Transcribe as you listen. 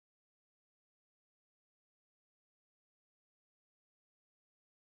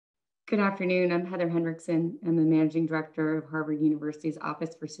Good afternoon. I'm Heather Henriksen. I'm the Managing Director of Harvard University's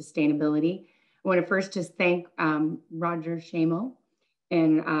Office for Sustainability. I want to first just thank Roger Shamel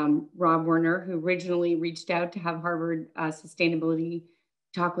and Rob Werner, who originally reached out to have Harvard Sustainability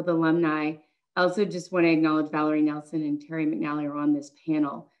talk with alumni. I also just want to acknowledge Valerie Nelson and Terry McNally are on this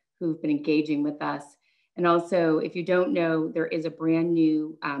panel who've been engaging with us. And also, if you don't know, there is a brand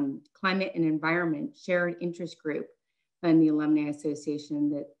new climate and environment shared interest group in the Alumni Association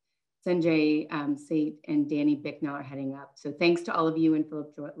that Sanjay Sait and Danny Bicknell are heading up. So thanks to all of you and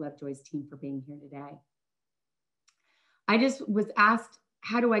Philip Lovejoy's team for being here today. I just was asked,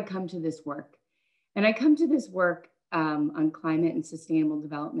 how do I come to this work? And I come to this work on climate and sustainable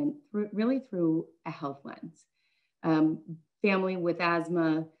development really through a health lens. Family with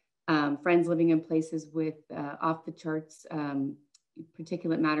asthma, friends living in places with off the charts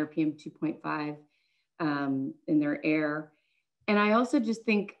particulate matter, PM 2.5 in their air. And I also just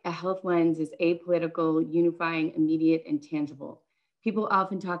think a health lens is apolitical, unifying, immediate, and tangible. People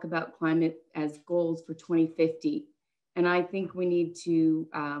often talk about climate as goals for 2050. And I think we need to,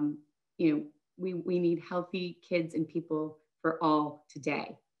 we need healthy kids and people for all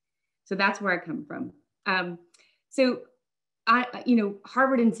today. So that's where I come from. Harvard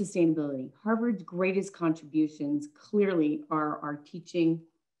and sustainability. Harvard's greatest contributions clearly are our teaching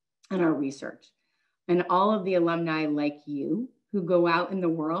and our research. And all of the alumni like you who go out in the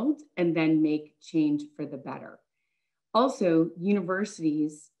world and then make change for the better. Also,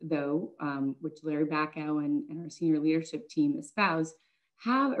 universities, though, which Larry Papegau and our senior leadership team espouse,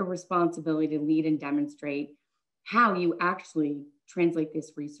 have a responsibility to lead and demonstrate how you actually translate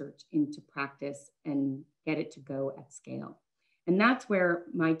this research into practice and get it to go at scale. And that's where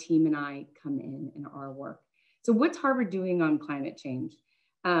my team and I come in our work. So what's Harvard doing on climate change?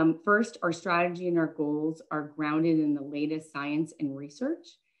 First, our strategy and our goals are grounded in the latest science and research,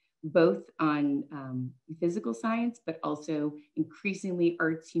 both on physical science, but also increasingly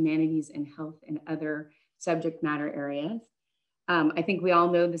arts, humanities, and health and other subject matter areas. I think we all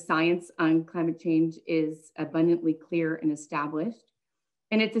know the science on climate change is abundantly clear and established,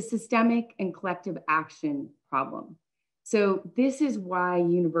 and it's a systemic and collective action problem. So this is why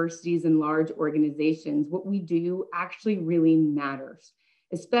universities and large organizations, what we do actually really matters,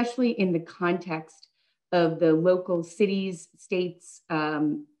 especially in the context of the local cities, states,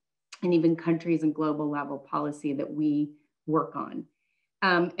 and even countries and global level policy that we work on.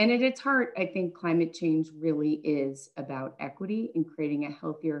 And at its heart, I think climate change really is about equity and creating a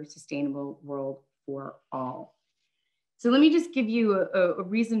healthier, sustainable world for all. So let me just give you a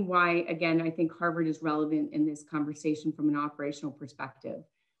reason why, again, I think Harvard is relevant in this conversation from an operational perspective.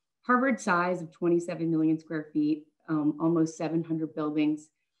 Harvard's size of 27 million square feet, almost 700 buildings,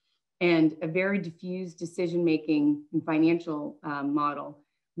 and a very diffused decision-making and financial model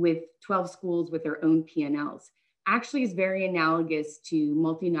with 12 schools with their own P&Ls actually is very analogous to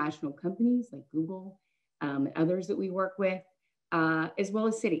multinational companies like Google and others that we work with, as well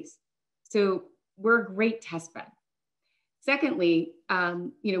as cities. So we're a great test bed. Secondly, how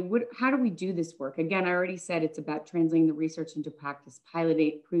do we do this work? Again, I already said it's about translating the research into practice, piloting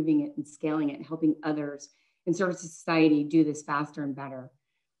it, proving it, and scaling it, and helping others in service to society do this faster and better.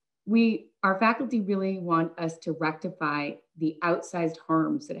 Our faculty really want us to rectify the outsized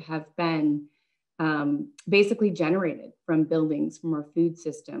harms that have been basically generated from buildings, from our food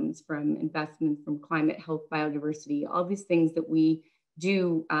systems, from investments, from climate, health, biodiversity, all these things that we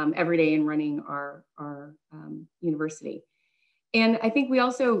do every day in running our university. And I think we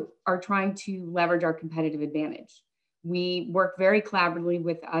also are trying to leverage our competitive advantage. We work very collaboratively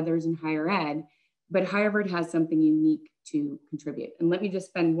with others in higher ed, but Harvard has something unique to contribute. And let me just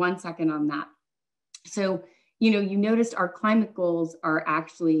spend 1 second on that. So, you noticed our climate goals are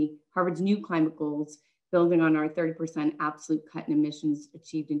actually Harvard's new climate goals, building on our 30% absolute cut in emissions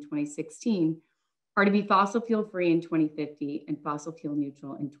achieved in 2016, are to be fossil fuel free in 2050 and fossil fuel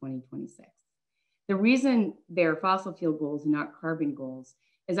neutral in 2026. The reason they're fossil fuel goals and not carbon goals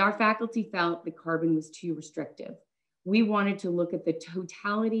is our faculty felt the carbon was too restrictive. We wanted to look at the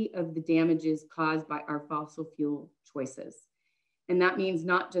totality of the damages caused by our fossil fuel choices. And that means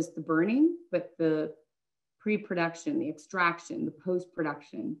not just the burning, but the pre-production, the extraction, the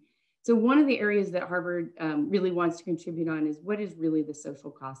post-production. So one of the areas that Harvard really wants to contribute on is what is really the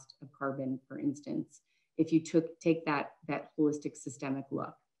social cost of carbon, for instance, if you take that holistic systemic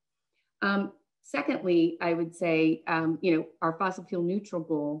look. Secondly, I would say, our fossil fuel neutral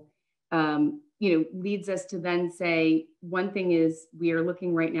goal, leads us to then say, one thing is we are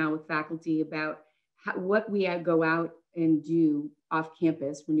looking right now with faculty about what we go out and do off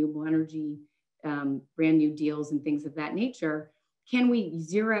campus, renewable energy, brand new deals and things of that nature. can we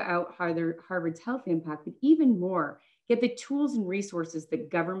zero out Harvard's health impact, but even more, get the tools and resources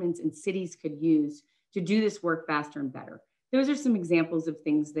that governments and cities could use to do this work faster and better? Those are some examples of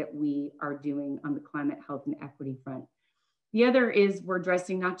things that we are doing on the climate, health, and equity front. The other is we're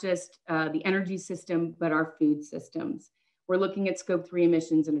addressing not just the energy system, but our food systems. We're looking at scope 3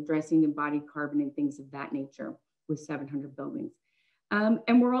 emissions and addressing embodied carbon and things of that nature with 700 buildings.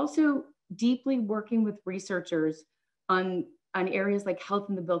 And we're also deeply working with researchers on areas like health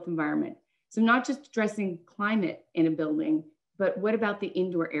in the built environment. So not just addressing climate in a building, but what about the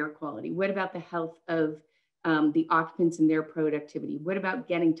indoor air quality? What about the health of the occupants and their productivity? What about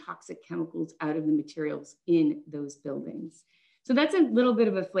getting toxic chemicals out of the materials in those buildings? So that's a little bit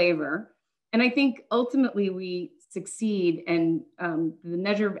of a flavor. And I think ultimately we succeed, and the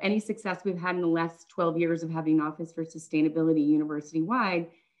measure of any success we've had in the last 12 years of having an Office for Sustainability university-wide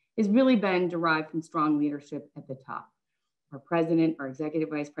has really been derived from strong leadership at the top. Our president, our executive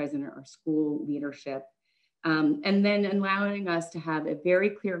vice president, our school leadership, and then allowing us to have a very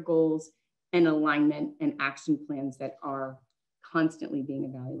clear goals and alignment and action plans that are constantly being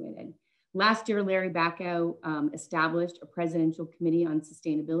evaluated. Last year, Larry Papegau established a presidential committee on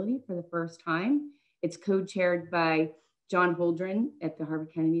sustainability for the first time. It's co-chaired by John Holdren at the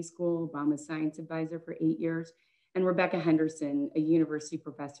Harvard Kennedy School, Obama's science advisor for 8 years, and Rebecca Henderson, a university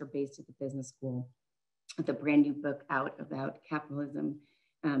professor based at the business school, with a brand new book out about capitalism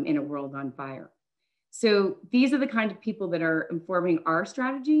in a world on fire. So these are the kind of people that are informing our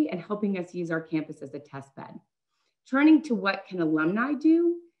strategy and helping us use our campus as a test bed. Turning to what can alumni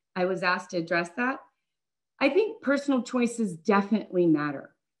do, I was asked to address that. I think personal choices definitely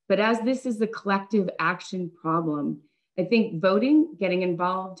matter, but as this is a collective action problem, I think voting, getting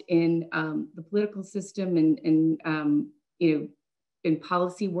involved in the political system and in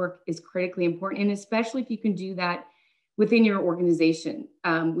policy work is critically important, and especially if you can do that within your organization.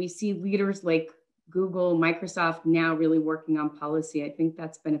 We see leaders like Google, Microsoft now really working on policy. I think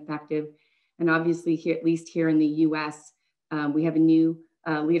that's been effective. And obviously here, at least here in the US, we have a new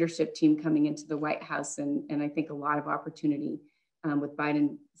leadership team coming into the White House, and I think a lot of opportunity with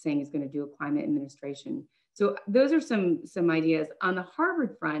Biden saying he's going to do a climate administration. So those are some ideas. On the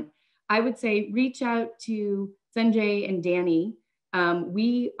Harvard front, I would say reach out to Sanjay and Danny.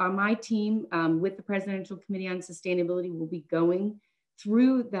 We, on my team, with the Presidential Committee on Sustainability, will be going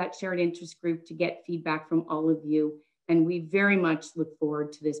through that shared interest group to get feedback from all of you. And we very much look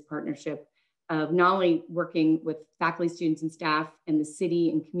forward to this partnership of not only working with faculty, students, and staff and the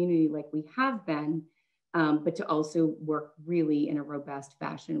city and community like we have been, but to also work really in a robust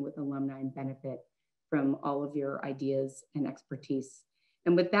fashion with alumni and benefit from all of your ideas and expertise.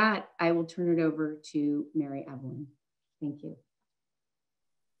 And with that, I will turn it over to Mary Evelyn. Thank you.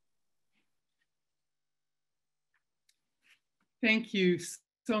 Thank you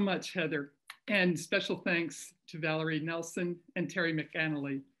so much, Heather. And special thanks to Valerie Nelson and Terry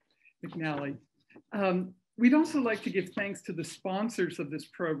McNally. We'd also like to give thanks to the sponsors of this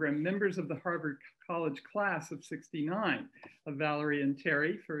program, members of the Harvard College class of '69, of Valerie and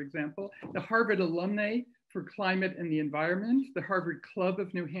Terry, for example, the Harvard Alumni for Climate and the Environment, the Harvard Club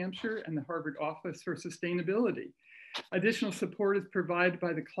of New Hampshire, and the Harvard Office for Sustainability. Additional support is provided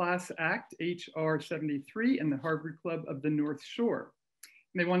by the Class Act, HR 73, and the Harvard Club of the North Shore.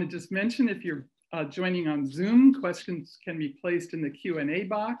 And I want to just mention, if you're joining on Zoom, questions can be placed in the Q&A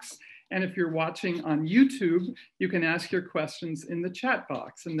box. And if you're watching on YouTube, you can ask your questions in the chat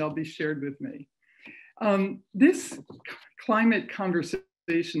box and they'll be shared with me. This climate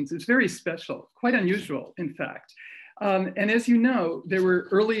conversations is very special, quite unusual, in fact. And as you know, there were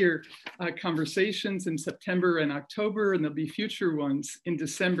earlier conversations in September and October, and there'll be future ones in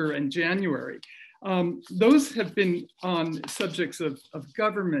December and January. Those have been on subjects of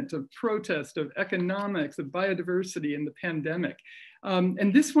government, of protest, of economics, of biodiversity, and the pandemic.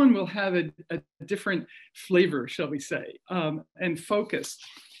 And this one will have a different flavor, shall we say, and focus.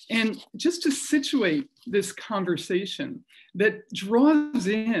 And just to situate this conversation that draws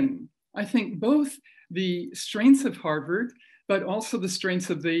in, I think, both the strengths of Harvard, but also the strengths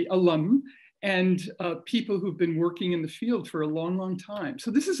of the alum and people who've been working in the field for a long, long time. So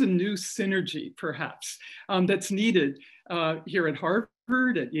this is a new synergy, perhaps, that's needed here at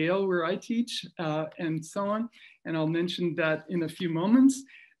Harvard, at Yale, where I teach, and so on. And I'll mention that in a few moments.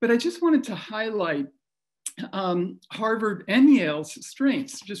 But I just wanted to highlight Harvard and Yale's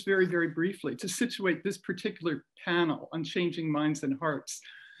strengths, just very, very briefly, to situate this particular panel on changing minds and hearts.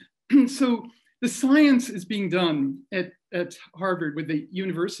 So the science is being done at Harvard with the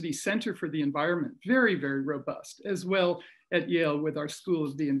University Center for the Environment, very, very robust, as well at Yale with our School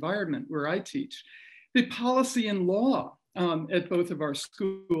of the Environment, where I teach. The policy and law at both of our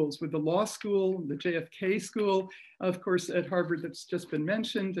schools, with the law school, the JFK school, of course, at Harvard that's just been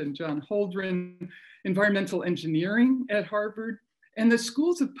mentioned, and John Holdren, environmental engineering at Harvard, and the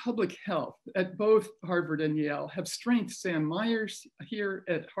schools of public health at both Harvard and Yale have strength. Sam Myers here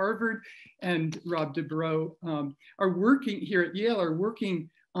at Harvard and Rob Dubrow are working here at Yale, are working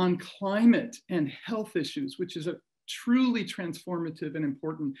on climate and health issues, which is a truly transformative and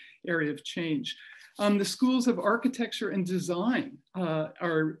important area of change. The schools of architecture and design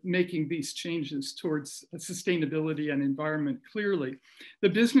are making these changes towards sustainability and environment clearly. The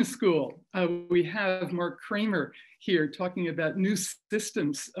business school, we have Mark Kramer here talking about new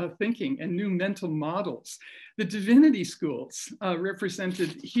systems of thinking and new mental models. The divinity schools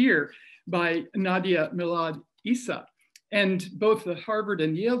represented here by Nadia, Milad, Issa. And both the Harvard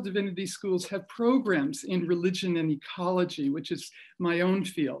and Yale Divinity Schools have programs in religion and ecology, which is my own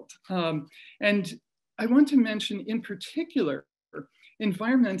field. And I want to mention in particular,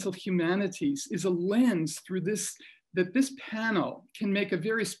 environmental humanities is a lens through this, that this panel can make a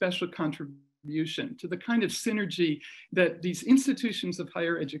very special contribution to the kind of synergy that these institutions of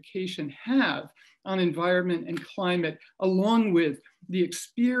higher education have on environment and climate, along with the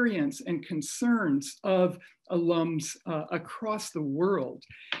experience and concerns of alums across the world.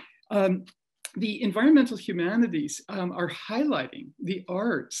 The environmental humanities are highlighting the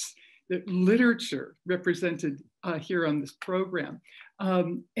arts, the literature represented here on this program,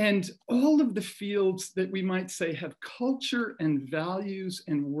 and all of the fields that we might say have culture and values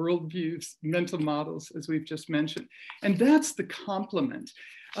and worldviews, mental models, as we've just mentioned. And that's the complement.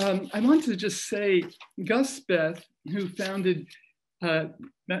 I want to just say, Gus Beth, who founded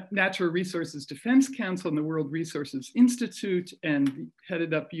Natural Resources Defense Council and the World Resources Institute and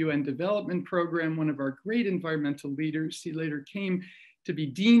headed up UN Development Program, one of our great environmental leaders. He later came to be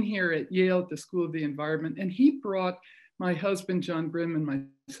dean here at Yale at the School of the Environment. And he brought my husband, John Grimm, and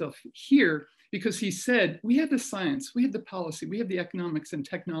myself here because he said, we have the science, we have the policy, we have the economics and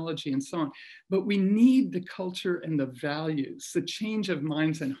technology and so on, but we need the culture and the values, the change of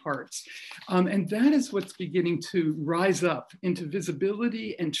minds and hearts. And that is what's beginning to rise up into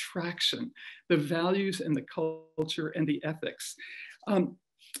visibility and traction, the values and the culture and the ethics.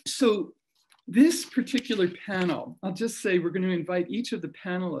 So this particular panel, I'll just say we're going to invite each of the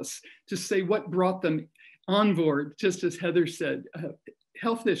panelists to say what brought them on board, just as Heather said,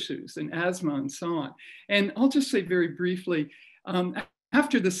 health issues and asthma and so on. And I'll just say very briefly,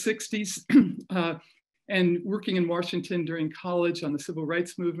 after the 60s and working in Washington during college on the civil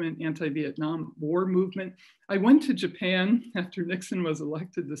rights movement, anti-Vietnam War movement, I went to Japan after Nixon was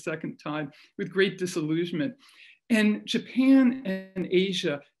elected the second time with great disillusionment. And Japan and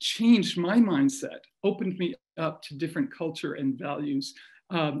Asia changed my mindset, opened me up to different culture and values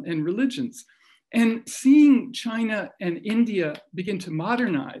and religions. And seeing China and India begin to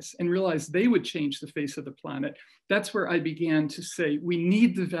modernize and realize they would change the face of the planet, that's where I began to say, we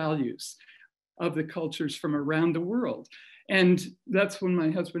need the values of the cultures from around the world. And that's when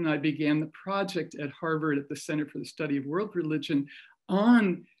my husband and I began the project at Harvard at the Center for the Study of World Religion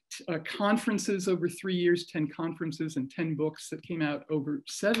on conferences over 3 years, 10 conferences and 10 books that came out over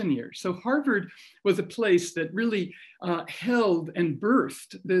 7 years. So Harvard was a place that really held and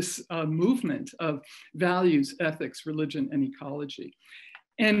birthed this movement of values, ethics, religion, and ecology.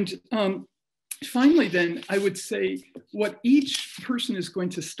 And finally, then, I would say what each person is going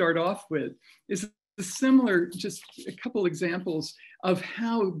to start off with is a similar, just a couple examples of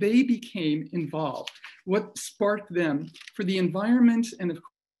how they became involved, what sparked them for the environment and of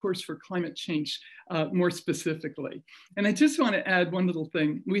course for climate change more specifically. And I just want to add one little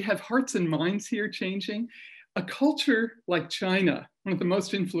thing. We have hearts and minds here changing. A culture like China, one of the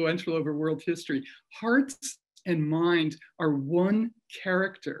most influential over world history, hearts and mind are one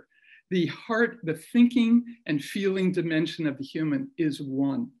character. The heart, the thinking and feeling dimension of the human is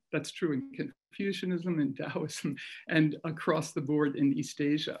one. That's true in Confucianism and Taoism and across the board in East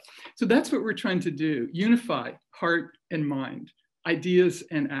Asia. So that's what we're trying to do, unify heart and mind, ideas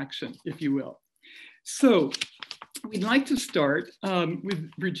and action, if you will. So we'd like to start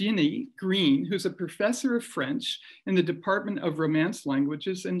with Virginie Greene, who's a professor of French in the Department of Romance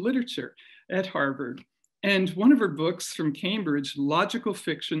Languages and Literature at Harvard. And one of her books from Cambridge, Logical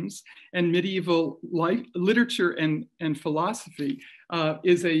Fictions and Medieval Literature and Philosophy,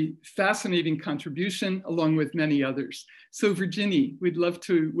 is a fascinating contribution along with many others. So Virginie, we'd love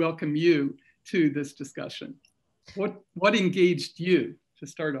to welcome you to this discussion. What engaged you to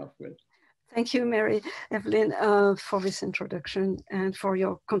start off with? Thank you, Mary, Evelyn, for this introduction and for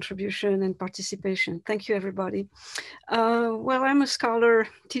your contribution and participation. Thank you, everybody. Well, I'm a scholar,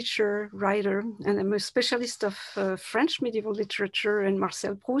 teacher, writer, and I'm a specialist of French medieval literature and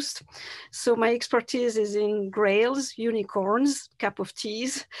Marcel Proust. So my expertise is in grails, unicorns, cup of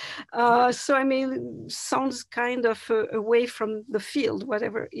teas. So I mean, sounds kind of away from the field,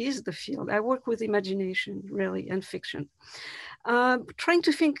 whatever is the field. I work with imagination, really, and fiction. Trying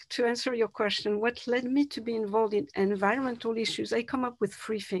to think, to answer your question, what led me to be involved in environmental issues, I come up with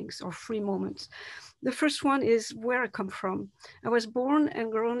three things or three moments. The first one is where I come from. I was born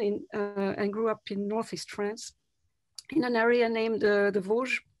and grown in and grew up in Northeast France in an area named the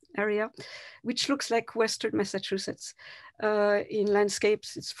Vosges area, which looks like Western Massachusetts. In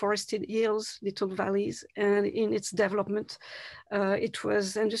landscapes, it's forested hills, little valleys, and in its development, it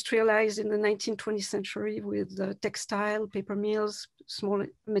was industrialized in the 19th century with textile, paper mills, small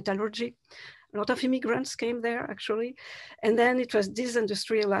metallurgy. A lot of immigrants came there, actually. And then it was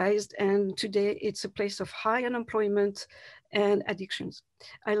disindustrialized, and today it's a place of high unemployment and addictions.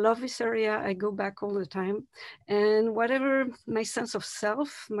 I love this area. I go back all the time. And whatever my sense of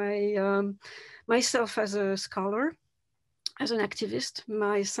self, myself as a scholar, as an activist,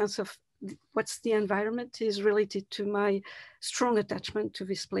 my sense of what's the environment is related to my strong attachment to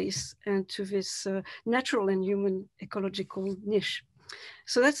this place and to this natural and human ecological niche.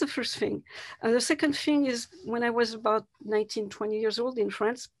 So that's the first thing. The second thing is when I was about 19, 20 years old in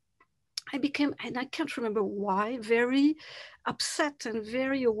France, I became, and I can't remember why, very upset and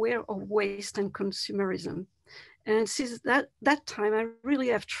very aware of waste and consumerism. And since that time, I really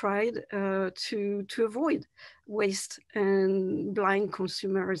have tried to avoid waste and blind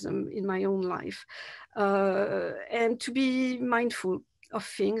consumerism in my own life, and to be mindful of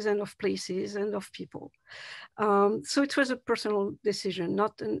things and of places and of people. So it was a personal decision,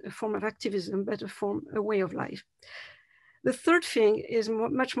 not a form of activism, but a way of life. The third thing is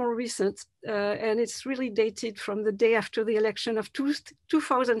much more recent, and it's really dated from the day after the election of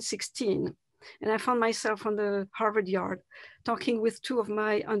 2016. And I found myself on the Harvard yard talking with two of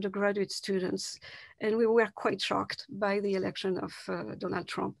my undergraduate students, and we were quite shocked by the election of Donald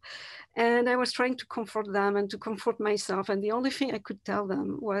Trump. And I was trying to comfort them and to comfort myself. And the only thing I could tell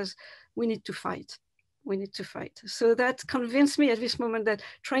them was, we need to fight. We need to fight. So that convinced me at this moment that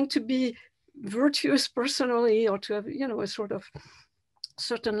trying to be virtuous personally or to have, you know, a sort of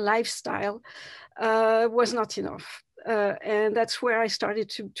certain lifestyle was not enough. And that's where I started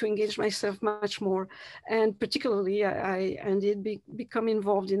to engage myself much more. And particularly, I did become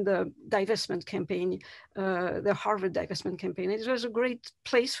involved in the divestment campaign, the Harvard divestment campaign. It was a great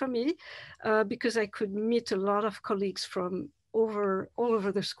place for me because I could meet a lot of colleagues from all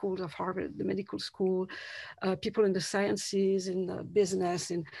over the schools of Harvard, the medical school, people in the sciences, in the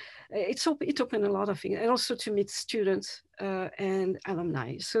business, and it opened a lot of things, and also to meet students and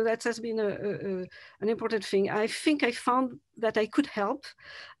alumni. So that has been an important thing. I think I found that I could help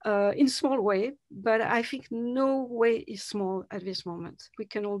in small way, but I think no way is small at this moment. We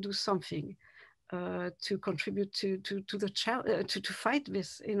can all do something to contribute to fight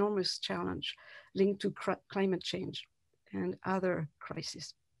this enormous challenge linked to climate change and other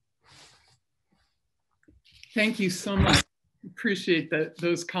crises. Thank you so much. Appreciate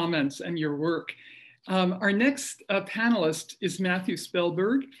those comments and your work. Our next panelist is Matthew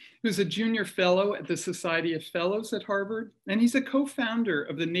Spellberg, who's a junior fellow at the Society of Fellows at Harvard, and he's a co-founder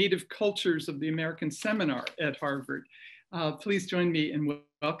of the Native Cultures of the American Seminar at Harvard. Please join me in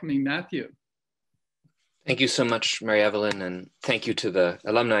welcoming Matthew. Thank you so much, Mary Evelyn, and thank you to the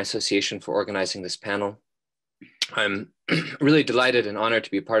Alumni Association for organizing this panel. I'm really delighted and honored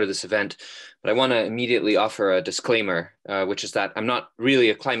to be a part of this event, but I want to immediately offer a disclaimer, which is that I'm not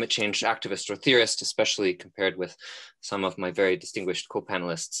really a climate change activist or theorist, especially compared with some of my very distinguished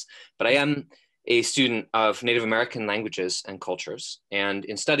co-panelists, but I am a student of Native American languages and cultures. And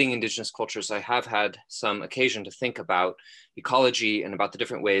in studying Indigenous cultures, I have had some occasion to think about ecology and about the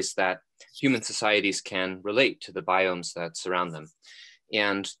different ways that human societies can relate to the biomes that surround them.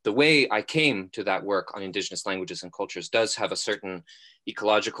 And the way I came to that work on Indigenous languages and cultures does have a certain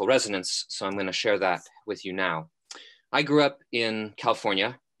ecological resonance, so I'm going to share that with you now. I grew up in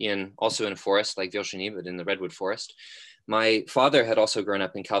California, also in a forest like Virginie, but in the redwood forest. My father had also grown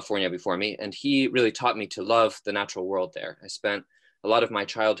up in California before me, and he really taught me to love the natural world there. I spent a lot of my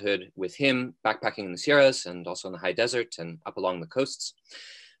childhood with him, backpacking in the Sierras and also in the high desert and up along the coasts.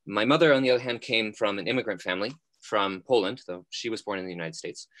 My mother, on the other hand, came from an immigrant family from Poland, though she was born in the United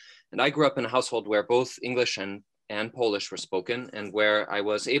States. And I grew up in a household where both English and Polish were spoken, and where I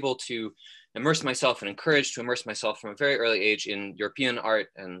was able to immerse myself and encouraged to immerse myself from a very early age in European art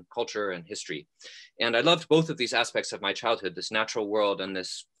and culture and history. And I loved both of these aspects of my childhood, this natural world and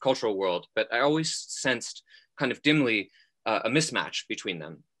this cultural world, but I always sensed kind of dimly a mismatch between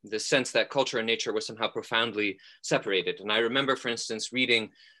them, this sense that culture and nature was somehow profoundly separated. And I remember, for instance, reading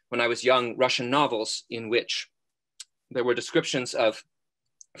when I was young Russian novels in which there were descriptions of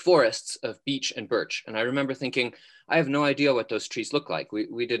forests of beech and birch. And I remember thinking, I have no idea what those trees look like.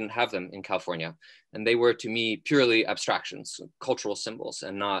 We didn't have them in California. And they were to me purely abstractions, cultural symbols,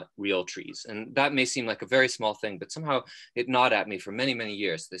 and not real trees. And that may seem like a very small thing, but somehow it gnawed at me for many, many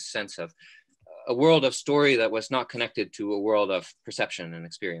years, this sense of a world of story that was not connected to a world of perception and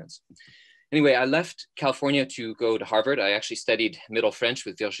experience. Anyway, I left California to go to Harvard. I actually studied Middle French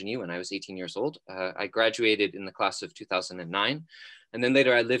with Virginie when I was 18 years old. I graduated in the class of 2009. And then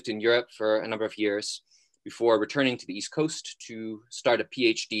later I lived in Europe for a number of years before returning to the East Coast to start a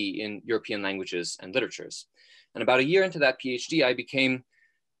PhD in European languages and literatures. And about a year into that PhD, I became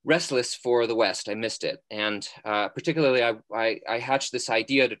restless for the West. I missed it. And particularly, I hatched this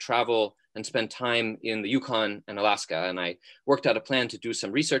idea to travel and spend time in the Yukon and Alaska. And I worked out a plan to do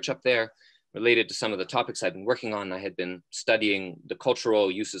some research up there related to some of the topics I've been working on. I had been studying the cultural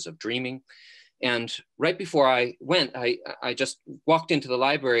uses of dreaming. And right before I went, I just walked into the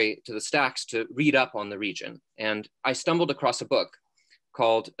library, to the stacks, to read up on the region. And I stumbled across a book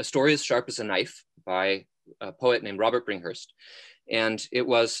called A Story as Sharp as a Knife by a poet named Robert Bringhurst. And it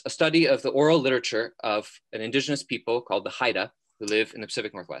was a study of the oral literature of an indigenous people called the Haida, who live in the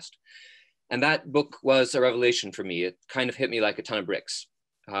Pacific Northwest. And that book was a revelation for me. It kind of hit me like a ton of bricks.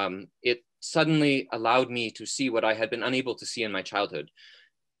 It suddenly allowed me to see what I had been unable to see in my childhood,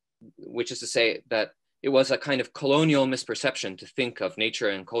 which is to say that it was a kind of colonial misperception to think of nature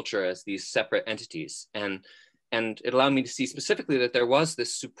and culture as these separate entities. And it allowed me to see specifically that there was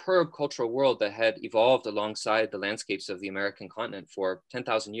this superb cultural world that had evolved alongside the landscapes of the American continent for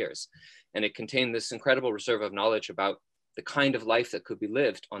 10,000 years. And it contained this incredible reserve of knowledge about the kind of life that could be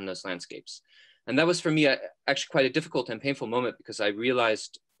lived on those landscapes. And that was for me actually quite a difficult and painful moment, because I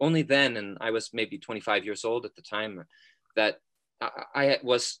realized only then, and I was maybe 25 years old at the time, that I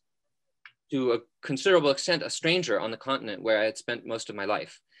was to a considerable extent a stranger on the continent where I had spent most of my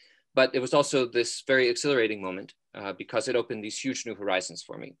life. But it was also this very exhilarating moment because it opened these huge new horizons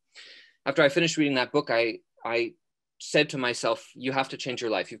for me. After I finished reading that book, I said to myself, you have to change your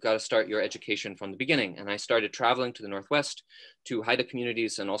life. You've got to start your education from the beginning. And I started traveling to the Northwest, to Haida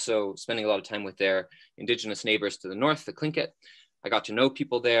communities, and also spending a lot of time with their indigenous neighbors to the north, the Tlingit. I got to know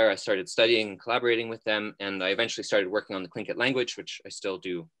people there. I started studying and collaborating with them. And I eventually started working on the Tlingit language, which I still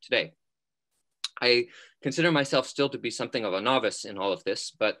do today. I consider myself still to be something of a novice in all of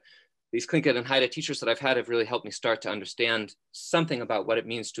this, but these Tlingit and Haida teachers that I've had have really helped me start to understand something about what it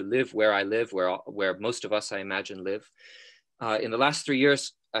means to live where I live, where most of us, I imagine, live. In the last 3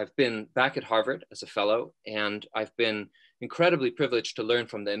 years, I've been back at Harvard as a fellow, and I've been incredibly privileged to learn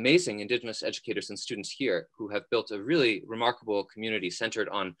from the amazing Indigenous educators and students here who have built a really remarkable community centered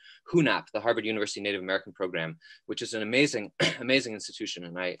on HUNAP, the Harvard University Native American Program, which is an amazing, amazing institution.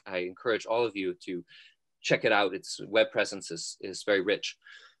 And I encourage all of you to check it out. Its web presence is very rich.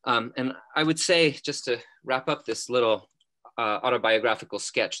 And I would say, just to wrap up this little autobiographical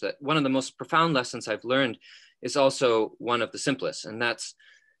sketch, that one of the most profound lessons I've learned is also one of the simplest. And that's,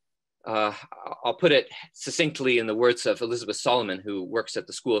 I'll put it succinctly in the words of Elizabeth Solomon, who works at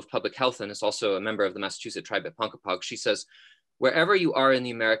the School of Public Health and is also a member of the Massachusetts tribe at Ponkapog. She says, wherever you are in the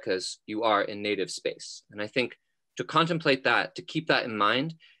Americas, you are in native space. And I think to contemplate that, to keep that in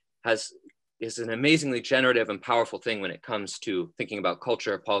mind, is an amazingly generative and powerful thing when it comes to thinking about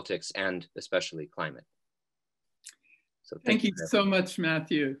culture, politics, and especially climate. So thank you so much,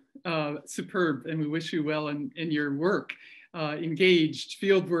 Matthew. Superb, and we wish you well in your work. Engaged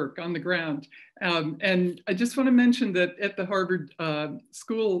field work on the ground. And I just want to mention that at the Harvard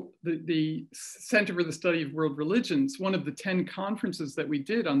School, the Center for the Study of World Religions, one of the 10 conferences that we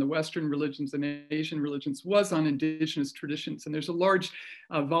did on the Western religions and Asian religions was on indigenous traditions. And there's a large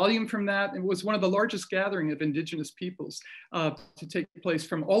volume from that. It was one of the largest gathering of indigenous peoples to take place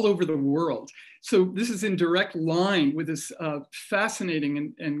from all over the world. So this is in direct line with this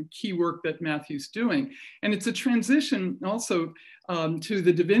fascinating and key work that Matthew's doing. And it's a transition also to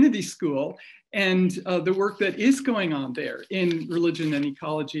the Divinity School and the work that is going on there in religion and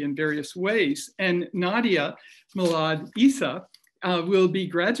ecology in various ways. And Nadia, Milad, Issa will be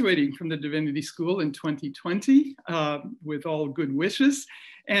graduating from the Divinity School in 2020 with all good wishes.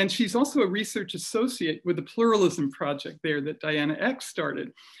 And she's also a research associate with the Pluralism Project there that Diana X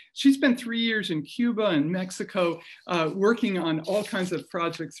started. She spent 3 years in Cuba and Mexico working on all kinds of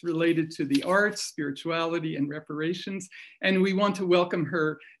projects related to the arts, spirituality, and reparations. And we want to welcome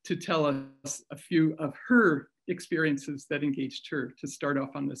her to tell us a few of her experiences that engaged her to start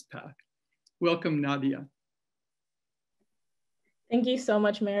off on this path. Welcome, Nadia. Thank you so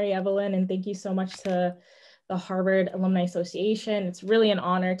much, Mary Evelyn, and thank you so much to the Harvard Alumni Association. It's really an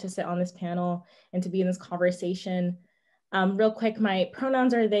honor to sit on this panel and to be in this conversation. Real quick, my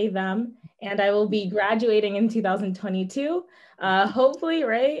pronouns are they, them, and I will be graduating in 2022, hopefully,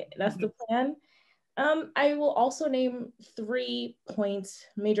 right? That's the plan. I will also name 3 points,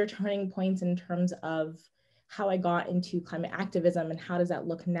 major turning points in terms of how I got into climate activism and how does that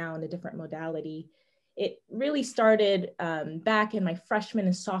look now in a different modality. It really started back in my freshman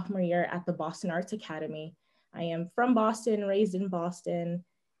and sophomore year at the Boston Arts Academy. I am from Boston, raised in Boston,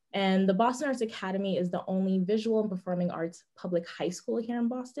 and the Boston Arts Academy is the only visual and performing arts public high school here in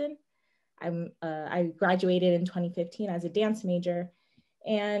Boston. I graduated in 2015 as a dance major,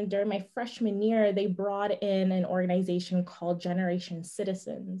 and during my freshman year, they brought in an organization called Generation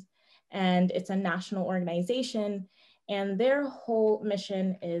Citizens, and it's a national organization, and their whole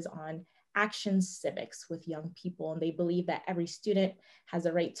mission is on action civics with young people. And they believe that every student has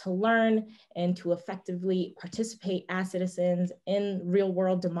a right to learn and to effectively participate as citizens in real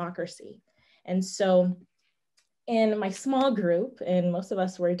world democracy. And so in my small group, and most of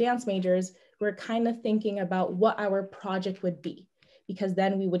us were dance majors, we're kind of thinking about what our project would be, because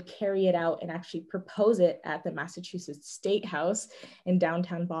then we would carry it out and actually propose it at the Massachusetts State House in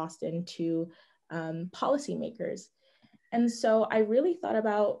downtown Boston to policymakers. And so I really thought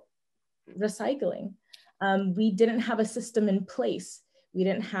about recycling. We didn't have a system in place. We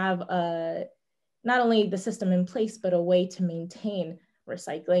didn't have not only the system in place, but a way to maintain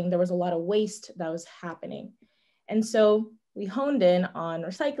recycling. There was a lot of waste that was happening. And so we honed in on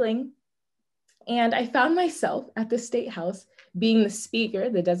recycling. And I found myself at the State House being the speaker,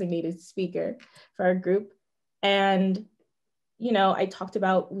 the designated speaker for our group. And, you know, I talked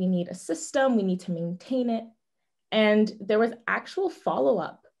about we need a system, we need to maintain it. And there was actual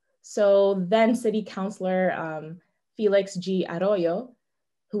follow-up. So then City Councilor Felix G. Arroyo,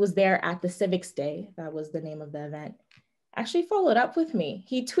 who was there at the Civics Day, that was the name of the event, actually followed up with me.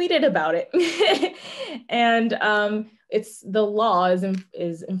 He tweeted about it. And it's the law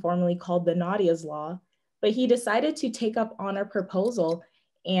is informally called the Nadia's Law, but he decided to take up on our proposal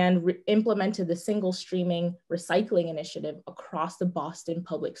and implemented the single streaming recycling initiative across the Boston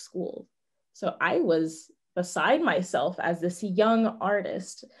public schools. So I was beside myself as this young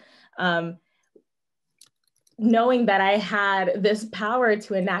artist, knowing that I had this power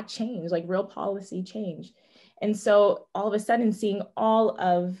to enact change, like real policy change. And so all of a sudden, seeing all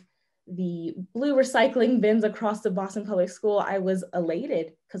of the blue recycling bins across the Boston Public School, I was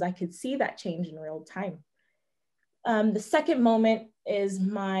elated because I could see that change in real time. The second moment is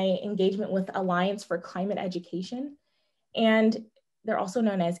my engagement with Alliance for Climate Education, and they're also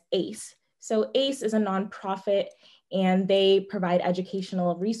known as ACE. So ACE is a nonprofit, and they provide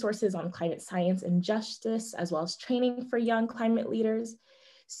educational resources on climate science and justice, as well as training for young climate leaders.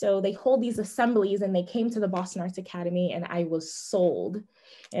 So they hold these assemblies, and they came to the Boston Arts Academy, and I was sold.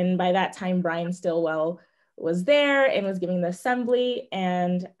 And by that time, Brian Stillwell was there and was giving the assembly,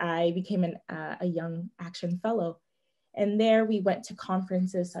 and I became a Young Action Fellow. And there we went to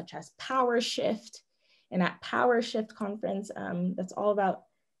conferences such as Power Shift. And at Power Shift conference, that's all about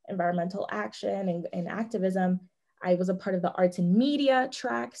environmental action and activism, I was a part of the arts and media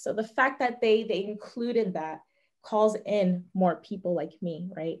track. So the fact that they included that calls in more people like me,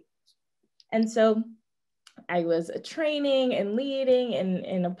 right? And so I was training and leading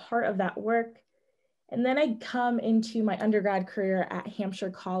and a part of that work. And then I come into my undergrad career at Hampshire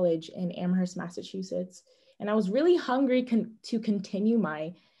College in Amherst, Massachusetts. And I was really hungry to continue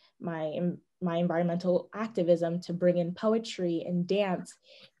my environmental activism, to bring in poetry and dance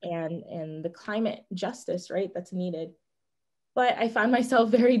and the climate justice, right, that's needed. But I found myself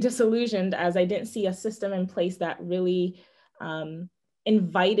very disillusioned as I didn't see a system in place that really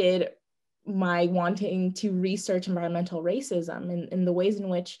invited my wanting to research environmental racism and the ways in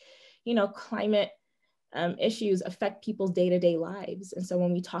which, you know, climate issues affect people's day-to-day lives. And so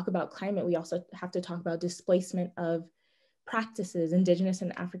when we talk about climate, we also have to talk about displacement of practices, Indigenous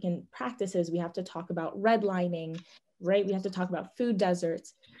and African practices. We have to talk about redlining, right? We have to talk about food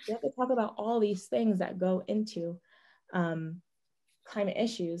deserts. We have to talk about all these things that go into climate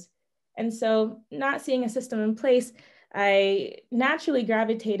issues. And so not seeing a system in place, I naturally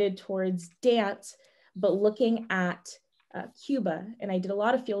gravitated towards dance, but looking at Cuba, and I did a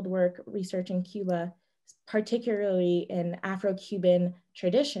lot of field work research in Cuba, particularly in Afro-Cuban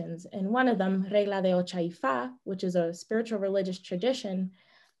traditions. And one of them, Regla de Ocha y Fa, which is a spiritual religious tradition,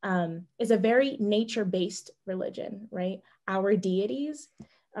 is a very nature-based religion, right? Our deities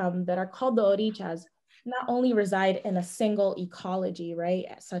that are called the Orichas not only reside in a single ecology, right?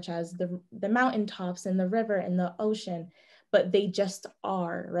 Such as the mountaintops and the river and the ocean, but they just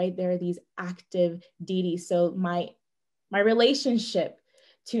are, right? They're these active deities. So my relationship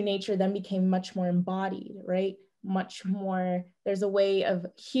to nature then became much more embodied, right? Much more, there's a way of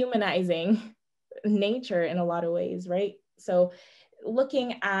humanizing nature in a lot of ways, right? So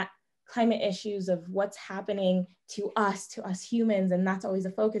looking at climate issues of what's happening to us humans, and that's always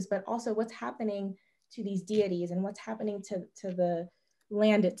a focus, but also what's happening to these deities and what's happening to the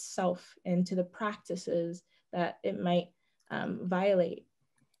land itself and to the practices that it might violate.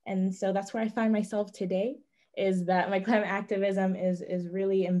 And so that's where I find myself today, is that my climate activism is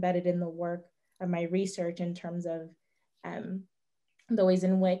really embedded in the work of my research in terms of the ways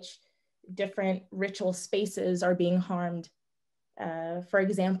in which different ritual spaces are being harmed. For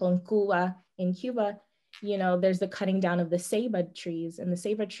example, in Cuba, you know, there's the cutting down of the ceiba trees, and the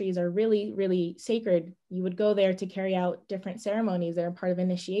ceiba trees are really, really sacred. You would go there to carry out different ceremonies. They're a part of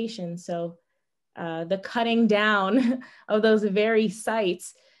initiation. So the cutting down of those very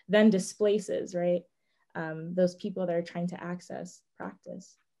sites then displaces, right? Those people that are trying to access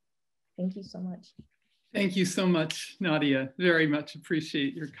practice. Thank you so much. Thank you so much, Nadia. Very much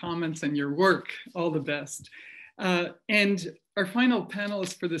appreciate your comments and your work. All the best. And our final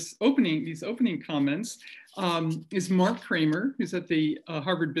panelist for these opening comments is Mark Kramer, who's at the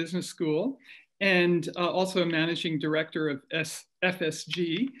Harvard Business School and also a managing director of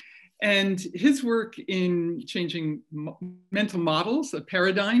FSG. And his work in changing mental models, a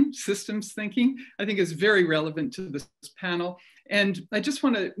paradigm, systems thinking, I think is very relevant to this panel. And I just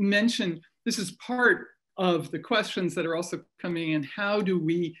want to mention, this is part of the questions that are also coming in. How do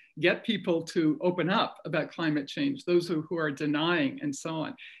we get people to open up about climate change, those who are denying and so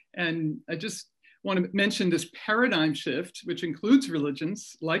on? And I just want to mention this paradigm shift, which includes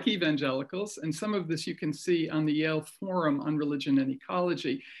religions like evangelicals, and some of this you can see on the Yale Forum on Religion and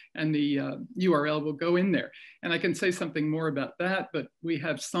Ecology, and the URL will go in there. And I can say something more about that, but we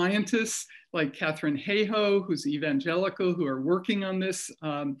have scientists like Catherine Hayhoe, who's evangelical, who are working on this.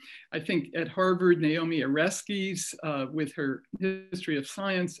 I think at Harvard, Naomi Oreskes, with her history of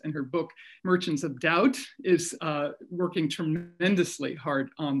science and her book, Merchants of Doubt, is working tremendously hard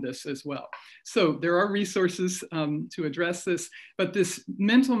on this as well. So there are resources to address this, but this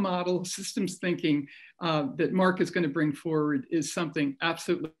mental model, systems thinking that Mark is going to bring forward is something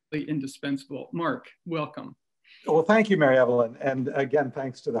absolutely indispensable. Mark, welcome. Well, thank you, Mary Evelyn. And again,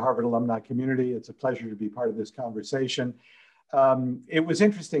 thanks to the Harvard alumni community. It's a pleasure to be part of this conversation. It was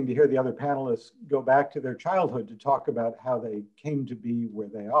interesting to hear the other panelists go back to their childhood to talk about how they came to be where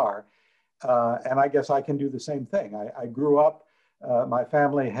they are. And I guess I can do the same thing. I grew up, my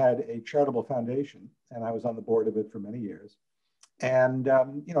family had a charitable foundation, and I was on the board of it for many years. And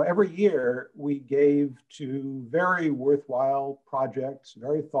you know, every year we gave to very worthwhile projects,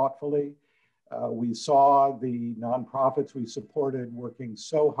 very thoughtfully. We saw the nonprofits we supported working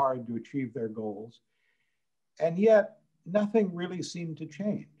so hard to achieve their goals. And yet nothing really seemed to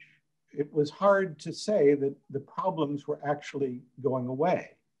change. It was hard to say that the problems were actually going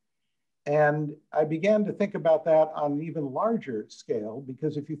away. And I began to think about that on an even larger scale,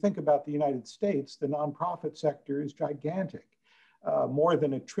 because if you think about the United States, the nonprofit sector is gigantic, more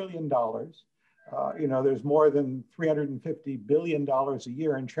than $1 trillion. You know, there's more than $350 billion a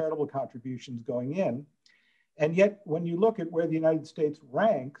year in charitable contributions going in. And yet, when you look at where the United States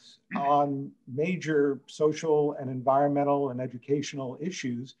ranks on major social and environmental and educational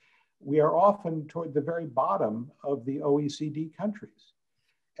issues, we are often toward the very bottom of the OECD countries.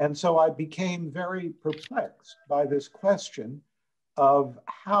 And so I became very perplexed by this question of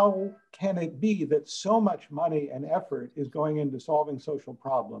how can it be that so much money and effort is going into solving social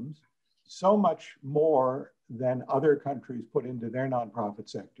problems, so much more than other countries put into their nonprofit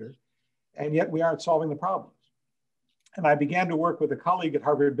sector, and yet we aren't solving the problems. And I began to work with a colleague at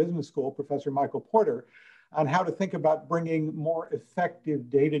Harvard Business School, Professor Michael Porter, on how to think about bringing more effective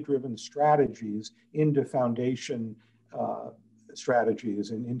data-driven strategies into foundation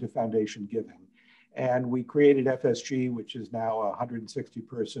strategies and into foundation giving. And we created FSG, which is now a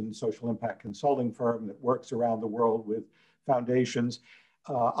 160-person social impact consulting firm that works around the world with foundations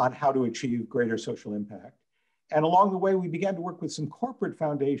on how to achieve greater social impact. And along the way, we began to work with some corporate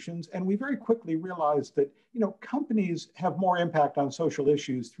foundations, and we very quickly realized that, companies have more impact on social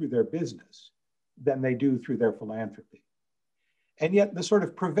issues through their business than they do through their philanthropy. And yet the sort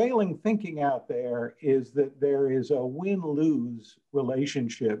of prevailing thinking out there is that there is a win-lose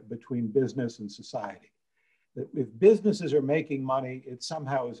relationship between business and society. That if businesses are making money, it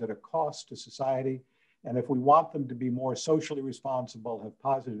somehow is at a cost to society. And if we want them to be more socially responsible, have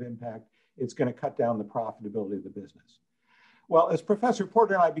positive impact, it's going to cut down the profitability of the business. Well, as Professor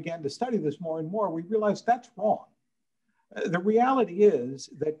Porter and I began to study this more and more, we realized that's wrong. The reality is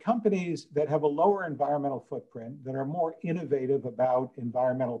that companies that have a lower environmental footprint, that are more innovative about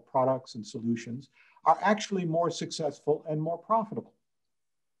environmental products and solutions, are actually more successful and more profitable.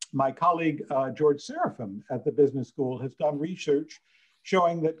 My colleague, George Seraphim at the Business School, has done research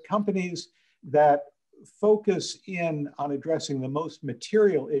showing that companies that focus in on addressing the most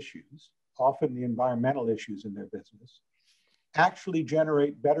material issues, often the environmental issues in their business, actually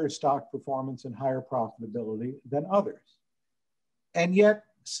generate better stock performance and higher profitability than others. And yet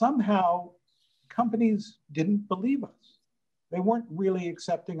somehow companies didn't believe us. They weren't really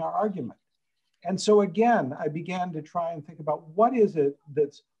accepting our argument. And so again, I began to try and think about what is it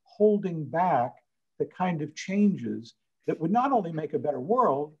that's holding back the kind of changes that would not only make a better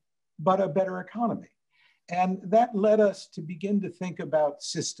world, but a better economy. And that led us to begin to think about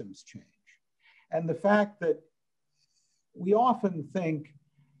systems change. And the fact that we often think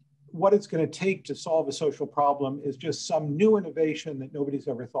what it's going to take to solve a social problem is just some new innovation that nobody's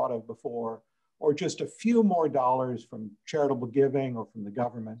ever thought of before, or just a few more dollars from charitable giving or from the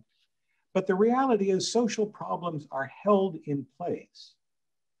government. But the reality is social problems are held in place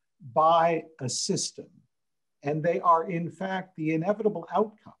by a system, and they are in fact the inevitable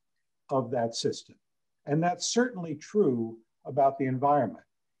outcome of that system. And that's certainly true about the environment.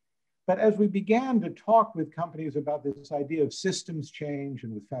 But as we began to talk with companies about this idea of systems change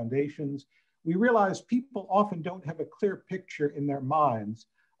and with foundations, we realized people often don't have a clear picture in their minds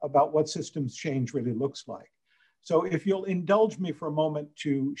about what systems change really looks like. So if you'll indulge me for a moment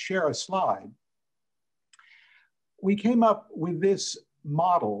to share a slide, we came up with this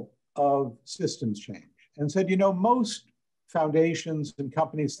model of systems change and said, most foundations and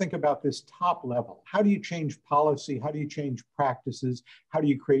companies think about this top level. How do you change policy? How do you change practices? How do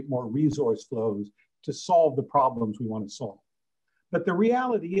you create more resource flows to solve the problems we want to solve? But the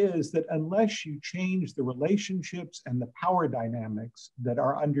reality is that unless you change the relationships and the power dynamics that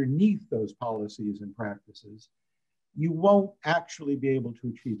are underneath those policies and practices, you won't actually be able to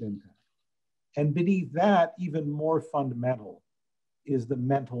achieve impact. And beneath that, even more fundamental, is the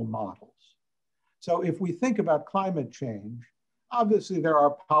mental models. So if we think about climate change, obviously there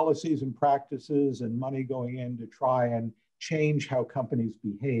are policies and practices and money going in to try and change how companies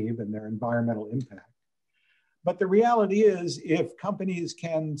behave and their environmental impact. But the reality is, if companies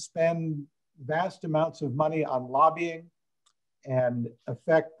can spend vast amounts of money on lobbying and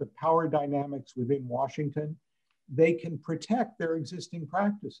affect the power dynamics within Washington, they can protect their existing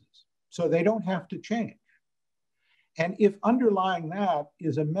practices, so they don't have to change. And if underlying that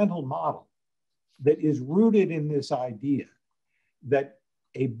is a mental model that is rooted in this idea that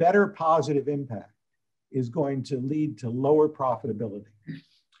a better positive impact is going to lead to lower profitability,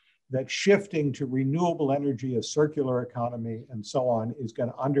 that shifting to renewable energy, a circular economy, and so on is going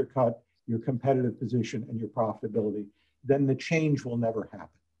to undercut your competitive position and your profitability, then the change will never happen.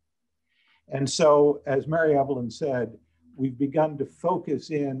 And so, as Mary Evelyn said, we've begun to focus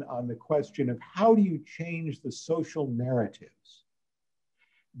in on the question of how do you change the social narratives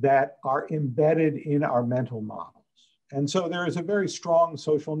that are embedded in our mental models. And so there is a very strong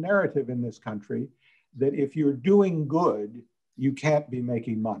social narrative in this country that if you're doing good, you can't be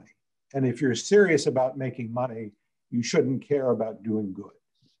making money. And if you're serious about making money, you shouldn't care about doing good.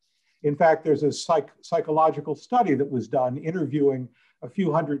 In fact, there's a psychological study that was done interviewing a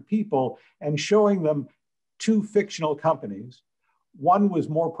few hundred people and showing them two fictional companies. One was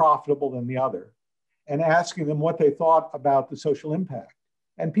more profitable than the other, and asking them what they thought about the social impact.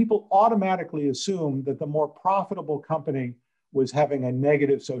 And people automatically assumed that the more profitable company was having a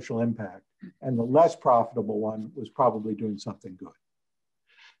negative social impact, and the less profitable one was probably doing something good.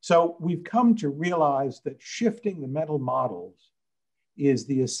 So we've come to realize that shifting the mental models is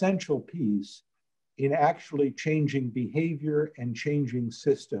the essential piece in actually changing behavior and changing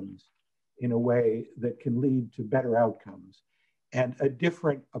systems in a way that can lead to better outcomes and a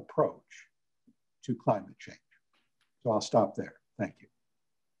different approach to climate change. So I'll stop there. Thank you.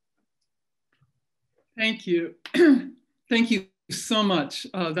 Thank you. Thank you so much.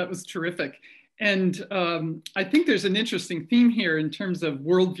 That was terrific. And I think there's an interesting theme here in terms of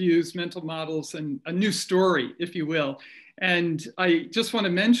worldviews, mental models, and a new story, if you will. And I just want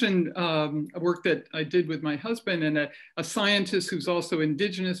to mention a work that I did with my husband and a scientist who's also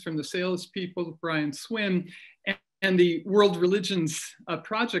indigenous from the Salish people, Brian Swim, and the World Religions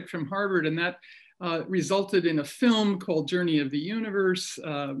Project from Harvard. And that resulted in a film called Journey of the Universe,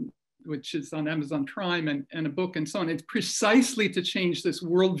 which is on Amazon Prime, and a book and so on. It's precisely to change this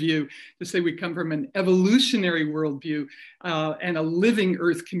worldview, to say we come from an evolutionary worldview and a living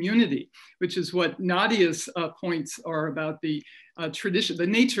Earth community, which is what Nadia's points are about the tradition, the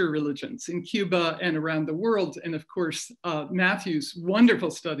nature religions in Cuba and around the world. And of course, Matthew's wonderful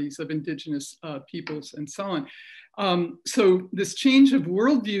studies of indigenous peoples and so on. So this change of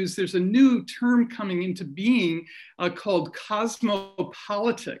worldviews, there's a new term coming into being called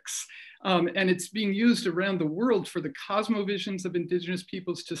cosmopolitics. And it's being used around the world for the cosmovisions of indigenous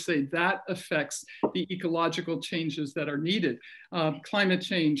peoples to say that affects the ecological changes that are needed, climate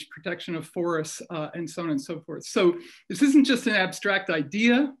change, protection of forests, and so on and so forth. So this isn't just an abstract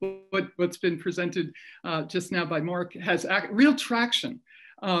idea. What's been presented just now by Mark has real traction.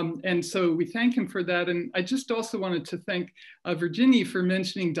 And so we thank him for that. And I just also wanted to thank Virginie for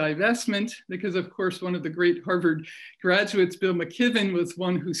mentioning divestment, because of course, one of the great Harvard graduates, Bill McKibben, was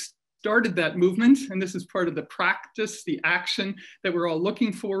one who started that movement. And this is part of the practice, the action that we're all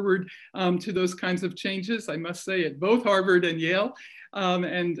looking forward to those kinds of changes, I must say, at both Harvard and Yale.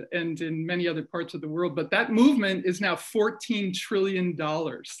 And in many other parts of the world. But that movement is now $14 trillion,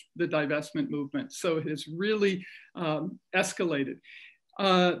 the divestment movement. So it has really escalated.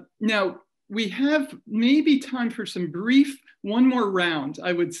 Now, we have maybe time for some brief, one more round,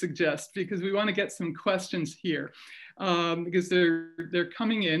 I would suggest, because we want to get some questions here, because they're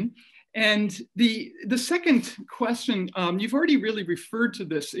coming in. And the second question, you've already really referred to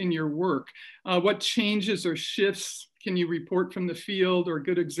this in your work. What changes or shifts can you report from the field, or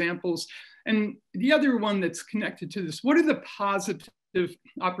good examples? And the other one that's connected to this, what are the positive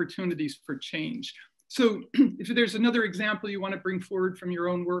opportunities for change? So if there's another example you want to bring forward from your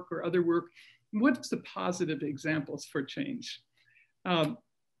own work or other work, what's the positive examples for change?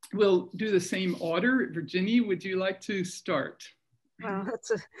 We'll do the same order. Virginie, would you like to start? Well,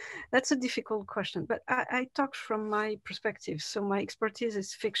 that's a difficult question, but I talk from my perspective. So my expertise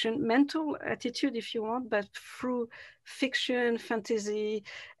is fiction, mental attitude, if you want, but through fiction, fantasy,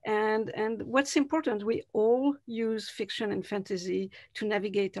 and what's important, we all use fiction and fantasy to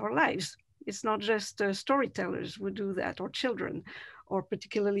navigate our lives. It's not just storytellers who do that, or children, or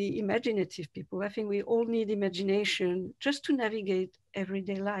particularly imaginative people. I think we all need imagination just to navigate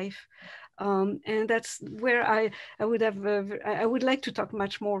everyday life. And that's where I would like to talk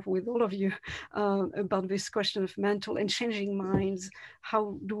much more with all of you about this question of mental and changing minds.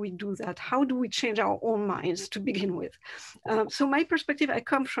 How do we do that? How do we change our own minds to begin with? So my perspective, I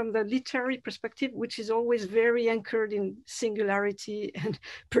come from the literary perspective, which is always very anchored in singularity and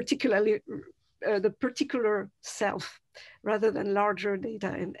particularly the particular self, rather than larger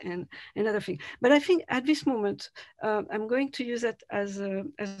data and other things. But I think at this moment, I'm going to use it as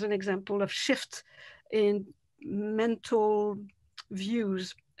an example of shift in mental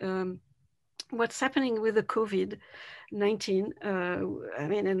views. What's happening with the COVID-19, I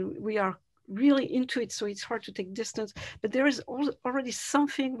mean, and we are really into it, so it's hard to take distance, but there is already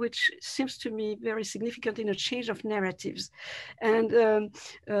something which seems to me very significant in a change of narratives and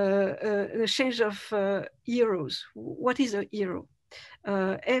a change of heroes. What is a hero?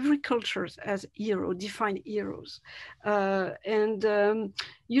 Every culture has hero, defined heroes.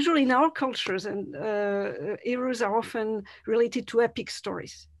 Usually in our cultures, and heroes are often related to epic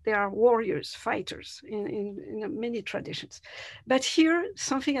stories. They are warriors, fighters in many traditions. But here,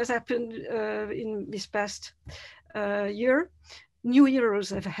 something has happened in this past year. New heroes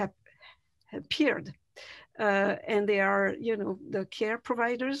have appeared. And they are, you know, the care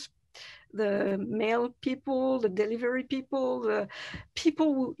providers, the mail people, the delivery people, the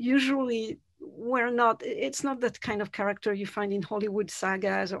people who usually were not, it's not that kind of character you find in Hollywood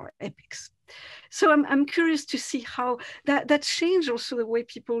sagas or epics. So I'm curious to see how that changed also the way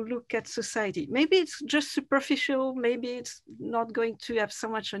people look at society. Maybe it's just superficial, maybe it's not going to have so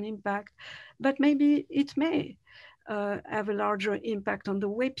much an impact, but maybe it may have a larger impact on the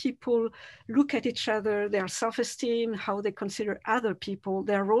way people look at each other, their self-esteem, how they consider other people,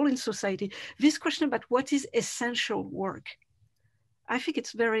 their role in society. This question about what is essential work, I think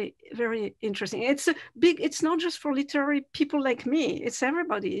it's very, very interesting. It's not just for literary people like me, it's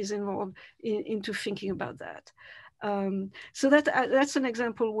everybody is involved into thinking about that. So that's an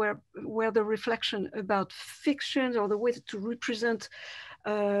example where the reflection about fiction or the way to represent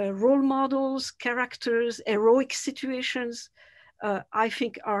role models, characters, heroic situations, I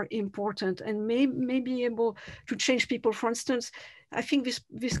think are important and may be able to change people. For instance, I think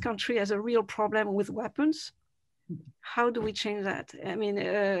this country has a real problem with weapons. How do we change that? I mean,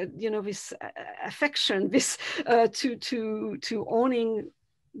 this affection, this to owning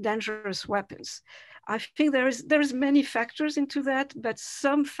dangerous weapons. I think there is many factors into that, but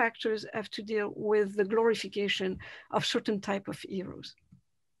some factors have to deal with the glorification of certain type of heroes.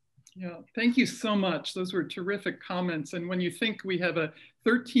 Yeah, thank you so much. Those were terrific comments. And when you think we have a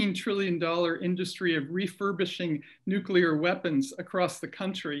 $13 trillion industry of refurbishing nuclear weapons across the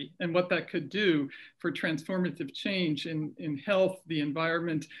country and what that could do for transformative change in health, the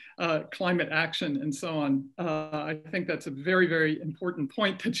environment, climate action, and so on, I think that's a very, very important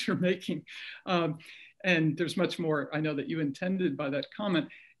point that you're making. And there's much more I know that you intended by that comment.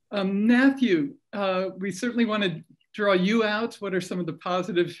 Matthew, we certainly want to draw you out. What are some of the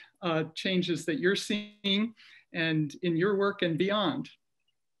positive changes that you're seeing and in your work and beyond?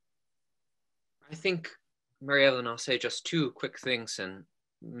 I think, Mary Evelyn, I'll say just two quick things, and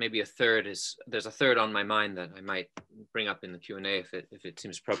maybe a third is, there's a third on my mind that I might bring up in the Q&A if it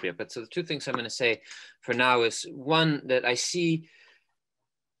seems appropriate. But so the two things I'm going to say for now is, one, that I see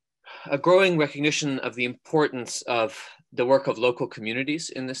a growing recognition of the importance of the work of local communities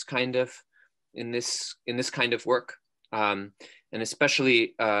in this kind of work. And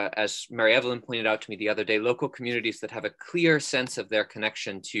especially, as Mary Evelyn pointed out to me the other day, local communities that have a clear sense of their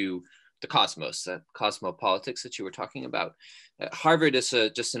connection to the cosmos, that cosmopolitics that you were talking about. Harvard is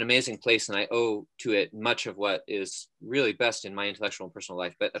just an amazing place, and I owe to it much of what is really best in my intellectual and personal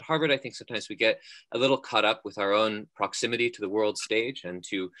life. But at Harvard, I think sometimes we get a little caught up with our own proximity to the world stage and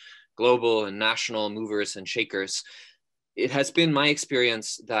to global and national movers and shakers. It has been my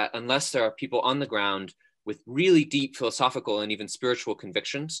experience that unless there are people on the ground with really deep philosophical and even spiritual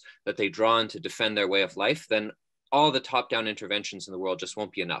convictions that they draw on to defend their way of life, then all the top-down interventions in the world just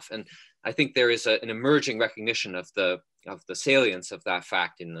won't be enough. And I think there is an emerging recognition of the salience of that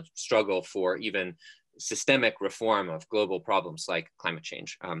fact in the struggle for even systemic reform of global problems like climate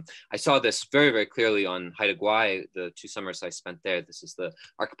change. I saw this very, very clearly on Haida Gwaii, the 2 summers I spent there. This is the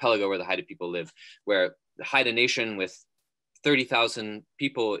archipelago where the Haida people live, where the Haida Nation with 30,000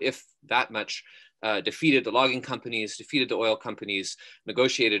 people, if that much, defeated the logging companies, defeated the oil companies,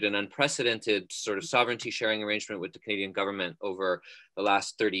 negotiated an unprecedented sort of sovereignty sharing arrangement with the Canadian government over the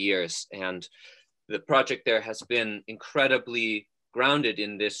last 30 years. And the project there has been incredibly grounded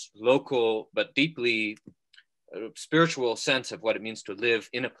in this local but deeply spiritual sense of what it means to live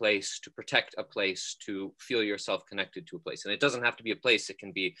in a place, to protect a place, to feel yourself connected to a place. And it doesn't have to be a place, it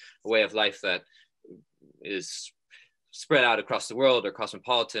can be a way of life that is spread out across the world or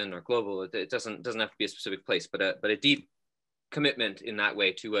cosmopolitan or global. It doesn't have to be a specific place, but a deep commitment in that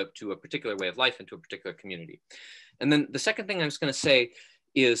way to a particular way of life and to a particular community. And then the second thing I was going to say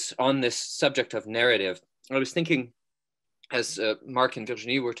is on this subject of narrative. I was thinking, as Mark and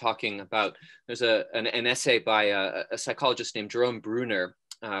Virginie were talking about, there's an essay by a psychologist named Jerome Bruner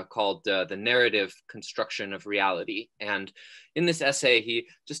called The Narrative Construction of Reality. And in this essay, he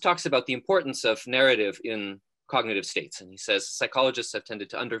just talks about the importance of narrative in cognitive states. And he says psychologists have tended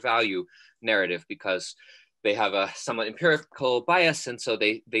to undervalue narrative because they have a somewhat empirical bias. And so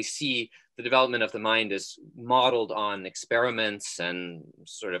they see the development of the mind as modeled on experiments and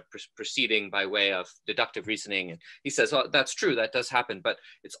sort of proceeding by way of deductive reasoning. And he says, oh, that's true, that does happen. But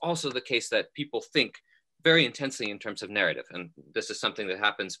it's also the case that people think very intensely in terms of narrative. And this is something that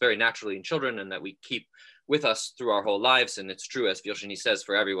happens very naturally in children and that we keep with us through our whole lives. And it's true, as Virginie says,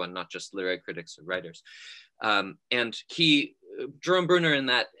 for everyone, not just literary critics or writers. And Jerome Bruner in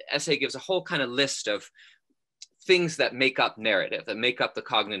that essay gives a whole kind of list of things that make up narrative, that make up the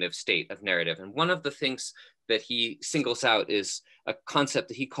cognitive state of narrative. And one of the things that he singles out is a concept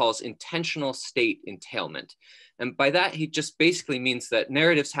that he calls intentional state entailment. And by that, he just basically means that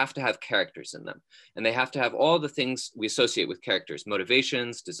narratives have to have characters in them. And they have to have all the things we associate with characters: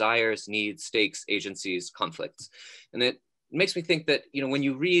 motivations, desires, needs, stakes, agencies, conflicts. And it makes me think that, when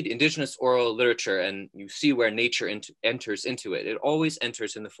you read Indigenous oral literature and you see where nature enters into it, it always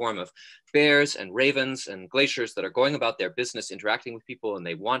enters in the form of bears and ravens and glaciers that are going about their business, interacting with people, and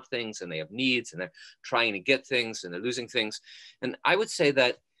they want things and they have needs and they're trying to get things and they're losing things. And I would say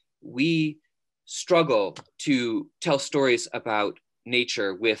that we struggle to tell stories about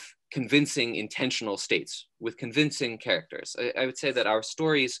nature with convincing intentional states, with convincing characters. I would say that our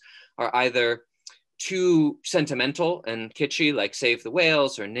stories are either too sentimental and kitschy, like save the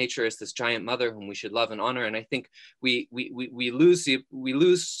whales or nature is this giant mother whom we should love and honor. And I think we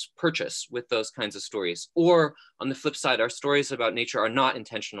lose purchase with those kinds of stories. Or on the flip side, our stories about nature are not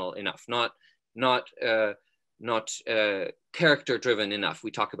intentional enough, not character driven enough. We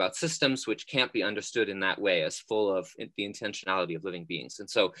talk about systems which can't be understood in that way, as full of the intentionality of living beings. And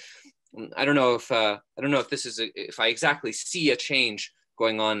so I don't know if if I exactly see a change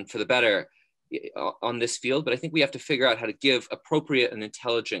going on for the better on this field, but I think we have to figure out how to give appropriate and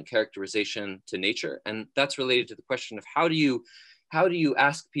intelligent characterization to nature. And that's related to the question of how do you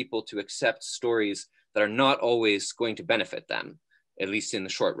ask people to accept stories that are not always going to benefit them, at least in the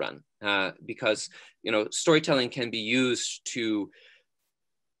short run, because storytelling can be used to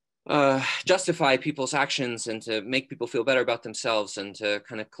justify people's actions and to make people feel better about themselves and to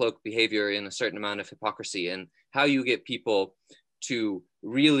kind of cloak behavior in a certain amount of hypocrisy. And how you get people to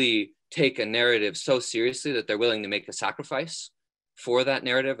really take a narrative so seriously that they're willing to make a sacrifice for that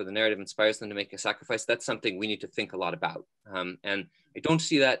narrative, or the narrative inspires them to make a sacrifice, that's something we need to think a lot about. And I don't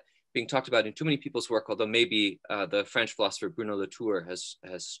see that being talked about in too many people's work, although maybe the French philosopher Bruno Latour has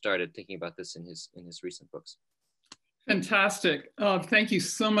started thinking about this in his recent books. Fantastic. Thank you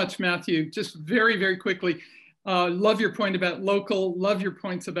so much, Matthew. Just very, very quickly, love your point about local, love your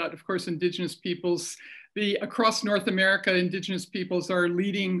points about, of course, Indigenous peoples. Across North America, Indigenous peoples are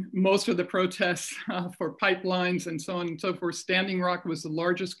leading most of the protests for pipelines and so on and so forth. Standing Rock was the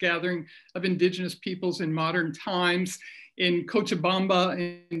largest gathering of Indigenous peoples in modern times. In Cochabamba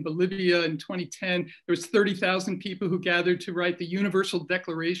in Bolivia in 2010, there was 30,000 people who gathered to write the Universal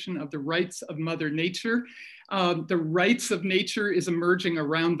Declaration of the Rights of Mother Nature. The rights of nature is emerging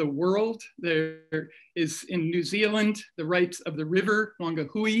around the world. There is in New Zealand, the rights of the river,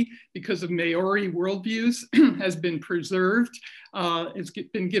 Wangahui, because of Maori worldviews, has been preserved. It's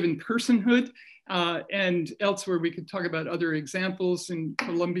been given personhood. And elsewhere, we could talk about other examples. In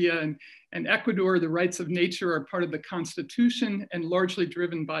Colombia and Ecuador, the rights of nature are part of the Constitution and largely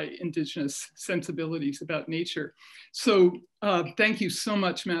driven by Indigenous sensibilities about nature. So thank you so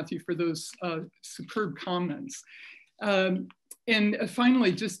much, Matthew, for those superb comments. And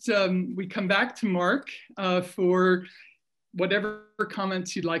finally, just we come back to Mark for whatever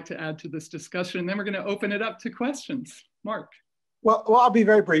comments you'd like to add to this discussion. And then we're going to open it up to questions. Mark. Well, I'll be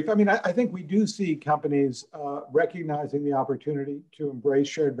very brief. I mean, I think we do see companies recognizing the opportunity to embrace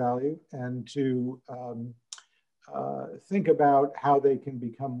shared value and to think about how they can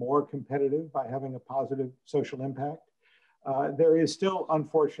become more competitive by having a positive social impact. There is still,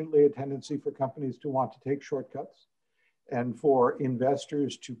 unfortunately, a tendency for companies to want to take shortcuts and for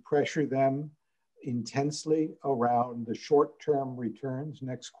investors to pressure them intensely around the short-term returns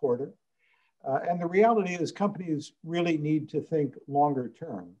next quarter. And the reality is companies really need to think longer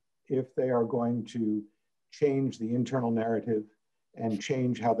term if they are going to change the internal narrative and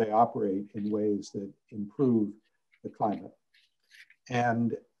change how they operate in ways that improve the climate.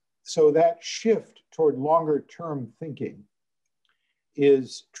 And so that shift toward longer term thinking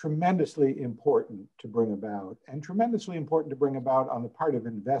is tremendously important to bring about, and tremendously important to bring about on the part of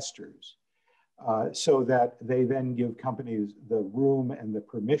investors so that they then give companies the room and the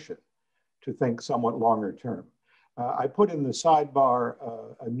permission to think somewhat longer term. I put in the sidebar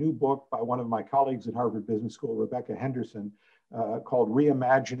a new book by one of my colleagues at Harvard Business School, Rebecca Henderson, called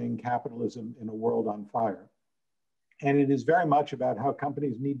Reimagining Capitalism in a World on Fire. And it is very much about how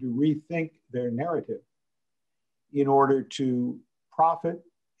companies need to rethink their narrative in order to profit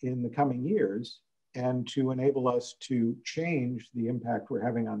in the coming years and to enable us to change the impact we're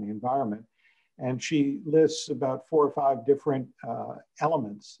having on the environment. And she lists about 4 or 5 different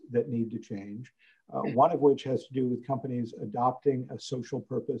elements that need to change, one of which has to do with companies adopting a social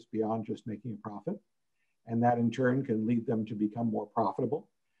purpose beyond just making a profit. And that in turn can lead them to become more profitable,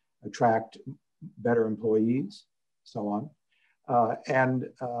 attract better employees, so on. And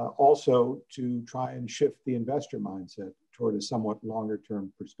also to try and shift the investor mindset toward a somewhat longer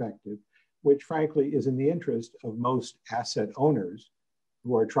term perspective, which frankly is in the interest of most asset owners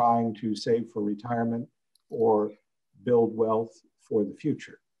who are trying to save for retirement or build wealth for the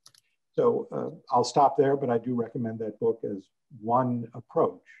future. So I'll stop there, but I do recommend that book as one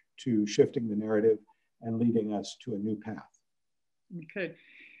approach to shifting the narrative and leading us to a new path. Okay.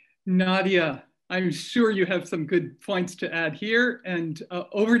 Nadia, I'm sure you have some good points to add here, and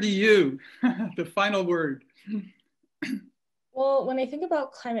over to you, the final word. Well, when I think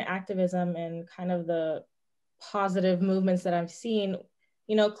about climate activism and kind of the positive movements that I've seen,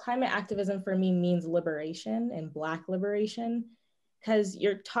 you know, climate activism for me means liberation and Black liberation, because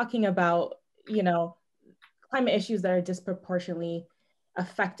you're talking about, you know, climate issues that are disproportionately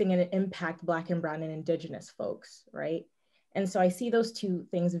affecting and impact Black and Brown and Indigenous folks, right? And so I see those two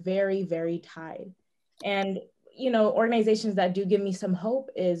things very, very tied. And, you know, organizations that do give me some hope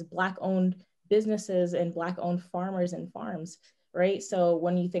is Black-owned businesses and Black-owned farmers and farms, right? So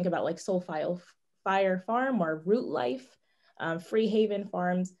when you think about like Fire Farm or Root Life, Free Haven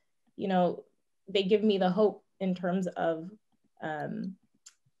Farms, you know, they give me the hope in terms of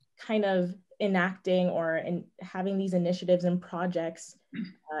kind of enacting or having these initiatives and projects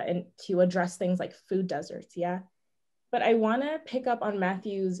and to address things like food deserts, yeah? But I wanna pick up on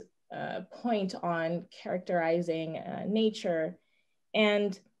Matthew's point on characterizing nature.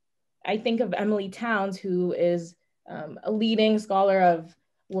 And I think of Emily Towns, who is a leading scholar of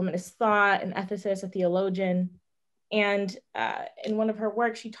womanist thought, an ethicist, a theologian. And in one of her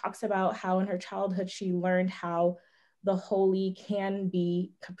works, she talks about how in her childhood, she learned how the holy can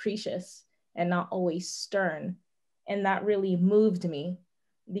be capricious and not always stern. And that really moved me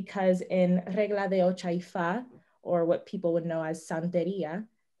because in Regla de Ochaifa, or what people would know as Santeria,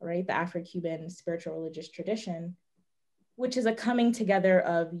 right, the Afro-Cuban spiritual religious tradition, which is a coming together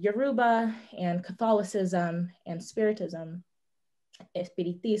of Yoruba and Catholicism and Spiritism,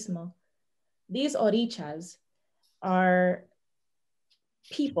 Espiritismo. These orichas are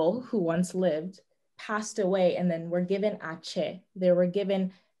people who once lived, passed away, and then were given ache. They were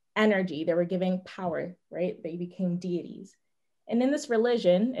given energy, they were given power, right? They became deities. And in this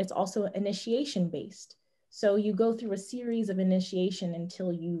religion, it's also initiation-based. So you go through a series of initiation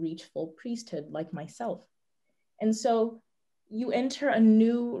until you reach full priesthood, like myself. And so you enter a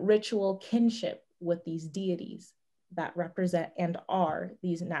new ritual kinship with these deities that represent and are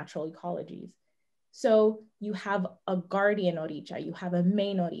these natural ecologies. So you have a guardian oricha, you have a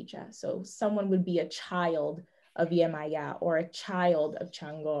main oricha. So someone would be a child of Yemaya or a child of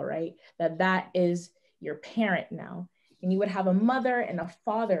Chango, right? That is your parent now. And you would have a mother and a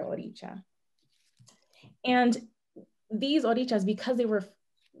father oricha. And these orichas, because they were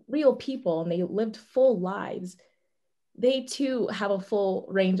real people and they lived full lives, they too have a full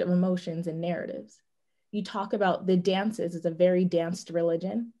range of emotions and narratives. You talk about the dances, it's a very danced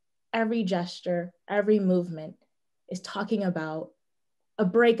religion. Every gesture, every movement is talking about a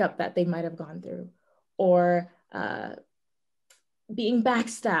breakup that they might have gone through, or being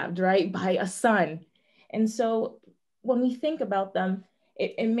backstabbed, right, by a son. And so when we think about them,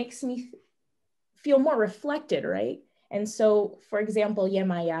 it makes me feel more reflected, right? And so, for example,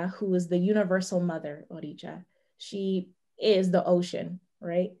 Yemaya, who is the universal mother, Oricha, she is the ocean,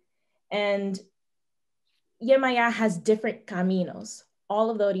 right? And Yemaya has different caminos. All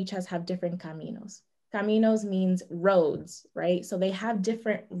of the Orichas have different caminos. Caminos means roads, right? So they have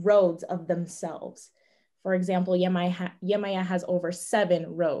different roads of themselves. For example, Yemaya has over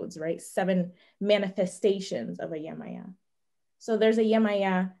 7 roads, right? 7 manifestations of a Yemaya. So there's a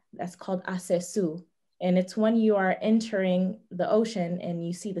Yemaya that's called Asesu, and it's when you are entering the ocean and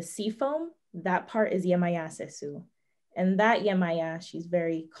you see the sea foam, that part is Yemaya Asesu. And that Yemaya, she's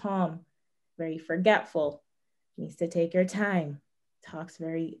very calm, very forgetful, needs to take her time, talks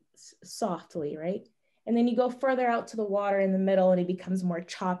very softly, right? And then you go further out to the water in the middle and it becomes more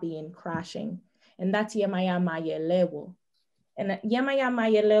choppy and crashing. And that's Yemaya Mayelewo. And Yemaya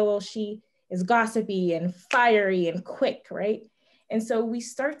Mayelewo, she is gossipy and fiery and quick, right? And so we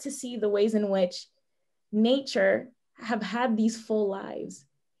start to see the ways in which nature have had these full lives,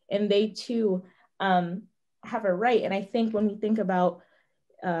 and they too have a right. And I think when we think about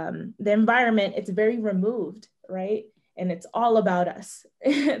the environment, it's very removed, right? And it's all about us,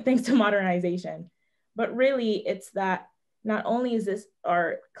 thanks to modernization. But really, it's that not only is this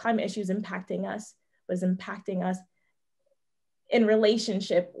our climate issues impacting us, but it's impacting us in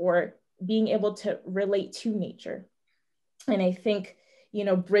relationship or being able to relate to nature. And I think, you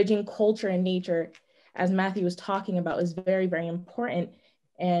know, bridging culture and nature, as Matthew was talking about, is very, very important.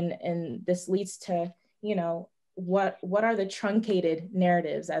 And this leads to, you know, what are the truncated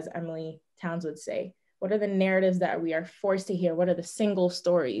narratives, as Emily Towns would say? What are the narratives that we are forced to hear? What are the single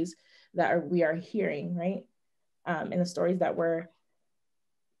stories that we are hearing, right? And the stories that we're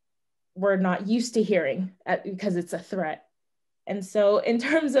not used to hearing because it's a threat. And so in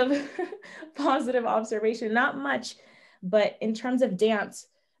terms of positive observation, not much, but in terms of dance,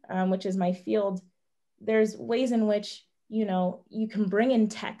 which is my field, there's ways in which, you know, you can bring in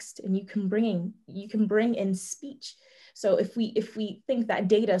text and you can bring in speech. So if we think that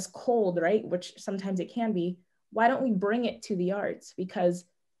data is cold, right, which sometimes it can be, why don't we bring it to the arts? Because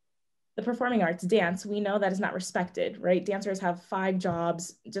the performing arts, dance, we know that is not respected, right? Dancers have 5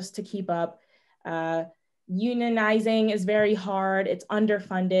 jobs just to keep up. Unionizing is very hard, it's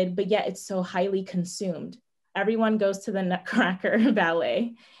underfunded, but yet it's so highly consumed. everyone goes to the Nutcracker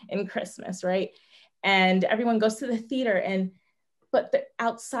ballet in Christmas, right? And everyone goes to the theater, but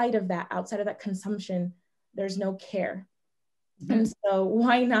outside of that consumption, there's no care. And so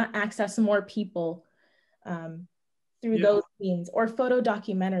why not access more people through those means? Or photo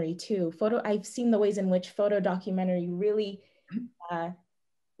documentary too. I've seen the ways in which photo documentary really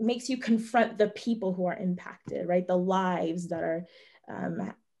makes you confront the people who are impacted, right? The lives that are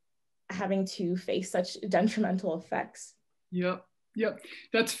having to face such detrimental effects. Yep. Yep,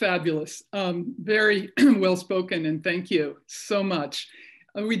 that's fabulous. Very well spoken, and thank you so much.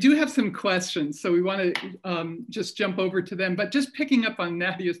 We do have some questions, so we want to just jump over to them, but just picking up on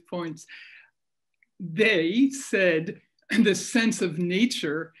Nadia's points, they said the sense of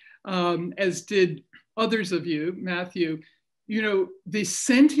nature, as did others of you, Matthew, the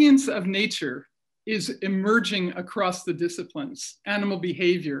sentience of nature is emerging across the disciplines: animal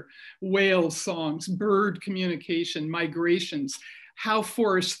behavior, whale songs, bird communication, migrations. How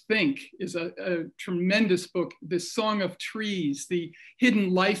Forests Think is a tremendous book. The Song of Trees, the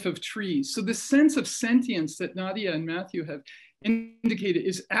hidden life of trees. So the sense of sentience that Nadia and Matthew have indicated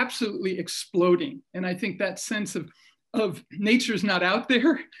is absolutely exploding. And I think that sense of nature's not out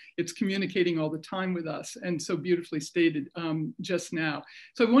there, it's communicating all the time with us, and so beautifully stated just now.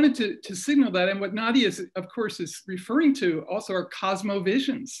 So I wanted to signal that, and what Nadia, of course, is referring to also are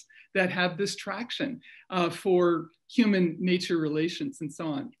cosmovisions that have this traction for human-nature relations and so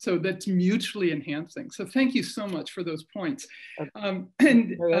on. So that's mutually enhancing. So thank you so much for those points. If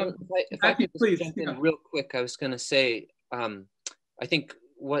I could please jump in real quick, I was going to say, I think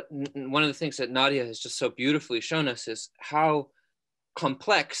one of the things that Nadia has just so beautifully shown us is how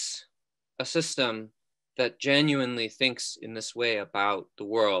complex a system that genuinely thinks in this way about the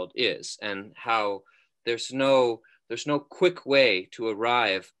world is, and how there's no quick way to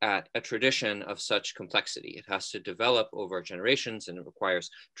arrive at a tradition of such complexity. It has to develop over generations, and it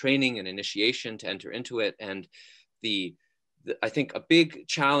requires training and initiation to enter into it. And I think a big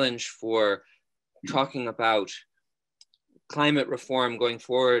challenge for talking about climate reform going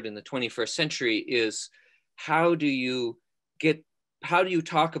forward in the 21st century is how do you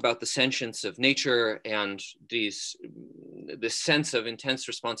talk about the sentience of nature and this sense of intense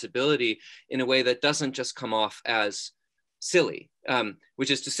responsibility in a way that doesn't just come off as silly, which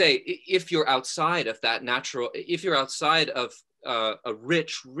is to say, if you're outside of that if you're outside of a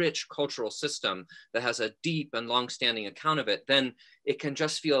rich cultural system that has a deep and long-standing account of it, then it can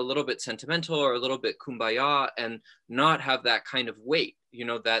just feel a little bit sentimental or a little bit kumbaya and not have that kind of weight,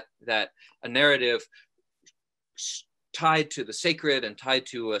 that a narrative tied to the sacred and tied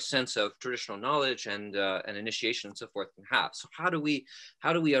to a sense of traditional knowledge and initiation and so forth can have. So how do we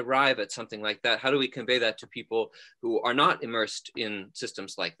arrive at something like that? How do we convey that to people who are not immersed in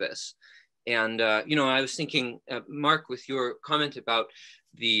systems like this? And I was thinking, Mark, with your comment about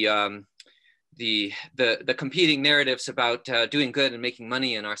the competing narratives about doing good and making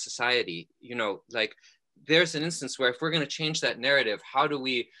money in our society, like there's an instance where if we're going to change that narrative, how do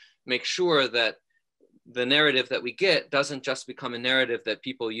we make sure that the narrative that we get doesn't just become a narrative that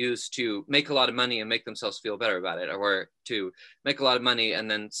people use to make a lot of money and make themselves feel better about it, or to make a lot of money and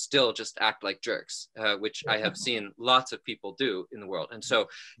then still just act like jerks, which I have seen lots of people do in the world. And so,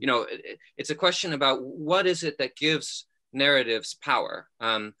 it's a question about what is it that gives narratives power.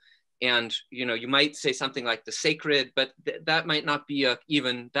 And you might say something like the sacred, but that might not be a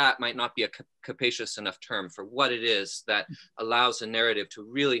capacious enough term for what it is that allows a narrative to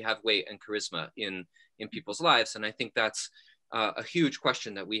really have weight and charisma in people's lives. And I think that's a huge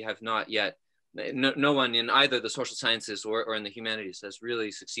question that we have not yet, no one in either the social sciences or in the humanities has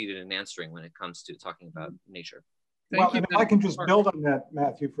really succeeded in answering when it comes to talking about nature. Well, and if I can just build on that,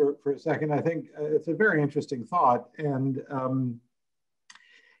 Matthew, for a second, I think it's a very interesting thought. And,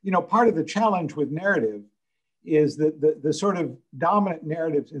 part of the challenge with narrative is that the sort of dominant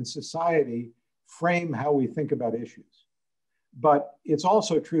narratives in society frame how we think about issues. But it's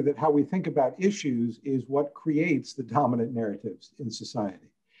also true that how we think about issues is what creates the dominant narratives in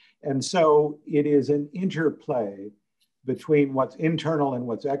society. And so it is an interplay between what's internal and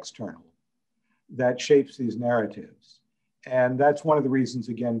what's external that shapes these narratives. And that's one of the reasons,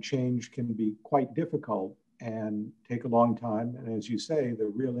 again, change can be quite difficult and take a long time. And as you say, the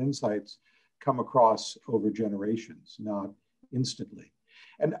real insights come across over generations, not instantly.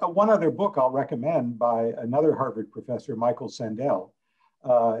 And one other book I'll recommend by another Harvard professor, Michael Sandel,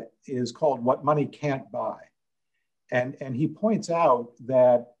 is called What Money Can't Buy. And he points out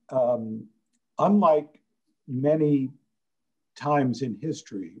that unlike many times in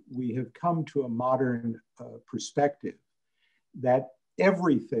history, we have come to a modern perspective that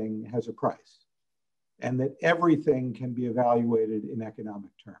everything has a price. and that everything can be evaluated in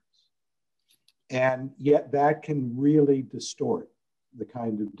economic terms. And yet that can really distort the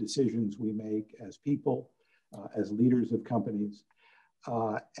kind of decisions we make as people, as leaders of companies.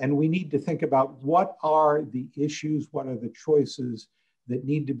 And we need to think about what are the issues, what are the choices that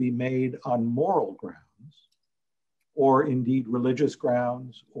need to be made on moral grounds, or indeed religious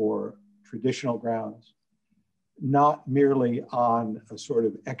grounds or traditional grounds, not merely on a sort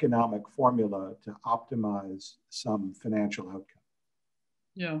of economic formula to optimize some financial outcome.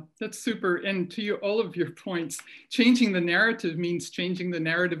 Yeah, that's super. And to you, all of your points, changing the narrative means changing the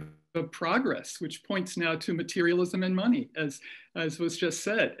narrative of progress, which points now to materialism and money, as was just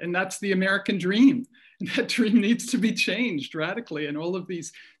said. And that's the American dream. And that dream needs to be changed radically. And all of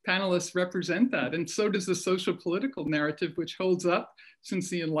these panelists represent that. And so does the social political narrative, which holds up since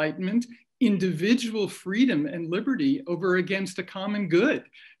the Enlightenment individual freedom and liberty over against a common good.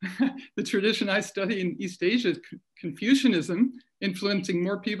 The tradition I study in East Asia, Confucianism, influencing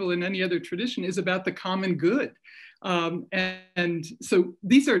more people than any other tradition, is about the common good. And so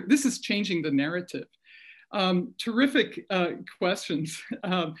this is changing the narrative. Terrific questions,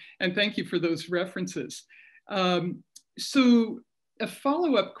 and thank you for those references. So a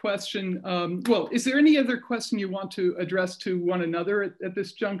follow-up question, well, is there any other question you want to address to one another at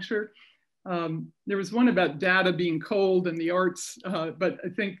this juncture? There was one about data being cold and the arts, but I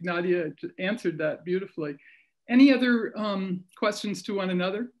think Nadia answered that beautifully. Any other questions to one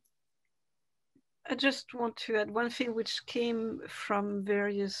another? I just want to add one thing which came from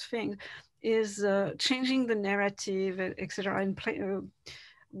various things is changing the narrative, etc., and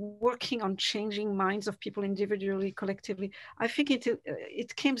working on changing minds of people individually, collectively. I think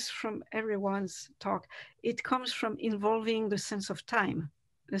it comes from everyone's talk. It comes from involving the sense of time,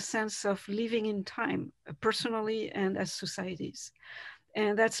 the sense of living in time, personally and as societies.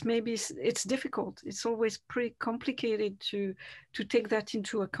 And that's maybe, it's difficult. It's always pretty complicated to take that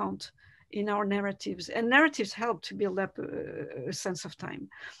into account in our narratives. And narratives help to build up a sense of time.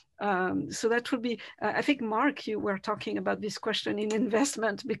 So that would be, I think, Mark, you were talking about this question in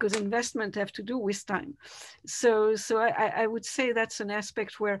investment, because investment have to do with time. So I would say that's an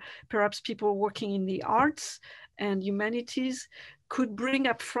aspect where perhaps people working in the arts and humanities could bring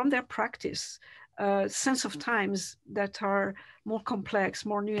up from their practice sense of times that are more complex,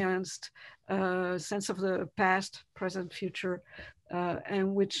 more nuanced, sense of the past, present, future,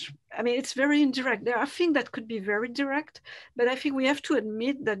 and which, I mean, it's very indirect. There are things that could be very direct, but I think we have to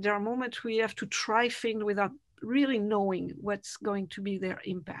admit that there are moments we have to try things without really knowing what's going to be their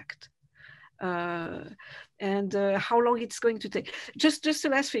impact. And how long it's going to take. Just the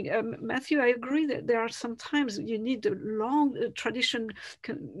last thing, Matthew, I agree that there are sometimes you need a long tradition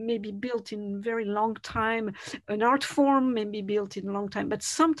may be built in very long time. An art form may be built in a long time, but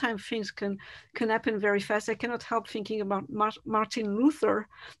sometimes things can happen very fast. I cannot help thinking about Martin Luther,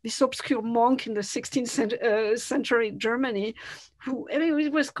 this obscure monk in the 16th century Germany, who, I mean,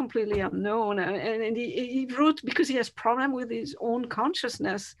 it was completely unknown. And he wrote, because he has problem with his own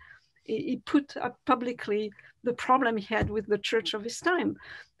consciousness, he put up publicly the problem he had with the church of his time.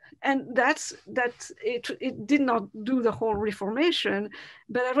 And it did not do the whole Reformation,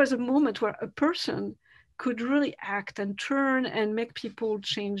 but it was a moment where a person could really act and turn and make people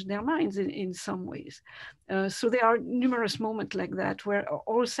change their minds in some ways. So there are numerous moments like that where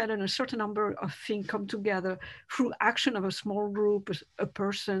all of a sudden a certain number of things come together through action of a small group, a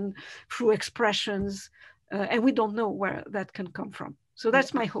person, through expressions, and we don't know where that can come from. So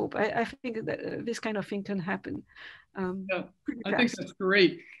that's my hope. I think that this kind of thing can happen. Yeah, I think that's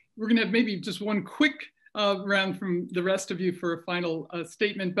great. We're going to have maybe just one quick round from the rest of you for a final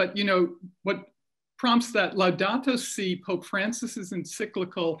statement. But you know what prompts that Laudato Si, Pope Francis's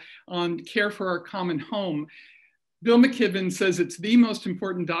encyclical on care for our common home. Bill McKibben says it's the most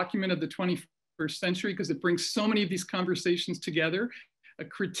important document of the 21st century because it brings so many of these conversations together. A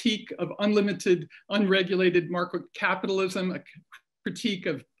critique of unlimited, unregulated market capitalism, a critique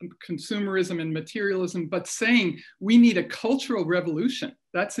of consumerism and materialism, but saying we need a cultural revolution.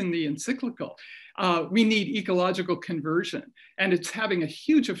 That's in the encyclical. We need ecological conversion, and it's having a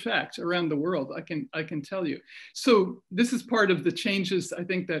huge effect around the world, I can tell you. So this is part of the changes I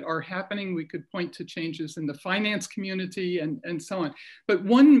think that are happening. We could point to changes in the finance community and so on. But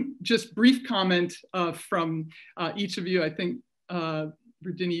one just brief comment from each of you, I think,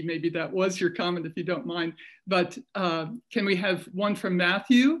 Virginie, maybe that was your comment if you don't mind, but can we have one from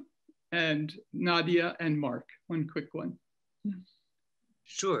Matthew and Nadia and Mark, one quick one.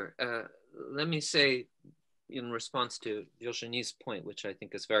 Sure, let me say in response to Virginie's point, which I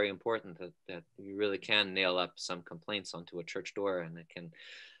think is very important, that you really can nail up some complaints onto a church door and it can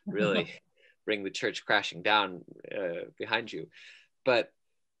really bring the church crashing down behind you. But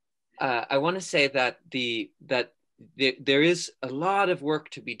I want to say that there is a lot of work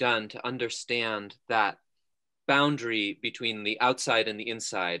to be done to understand that boundary between the outside and the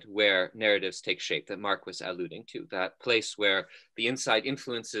inside where narratives take shape that Mark was alluding to, that place where the inside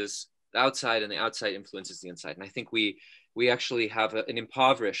influences the outside and the outside influences the inside. And I think we actually have an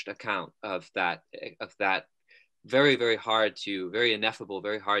impoverished account of that very, very ineffable,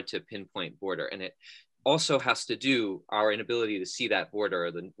 very hard to pinpoint border. And it also has to do our inability to see that border,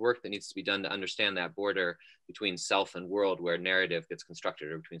 or the work that needs to be done to understand that border between self and world where narrative gets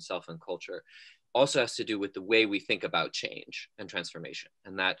constructed, or between self and culture, also has to do with the way we think about change and transformation.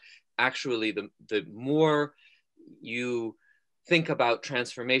 And that actually the more you think about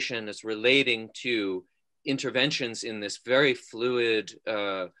transformation as relating to interventions in this very fluid,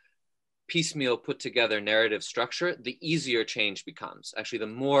 piecemeal put together narrative structure, the easier change becomes. Actually, the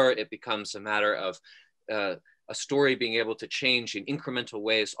more it becomes a matter of a story being able to change in incremental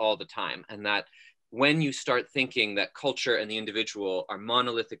ways all the time. And that when you start thinking that culture and the individual are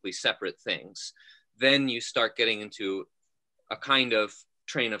monolithically separate things, then you start getting into a kind of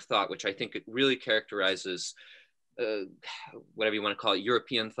train of thought, which I think it really characterizes whatever you want to call it,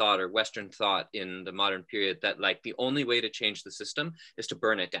 European thought or Western thought in the modern period, that like the only way to change the system is to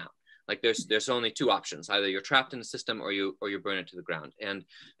burn it down. Like there's only two options: either you're trapped in the system or you burn it to the ground. And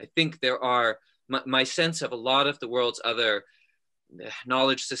I think there are, my sense of a lot of the world's other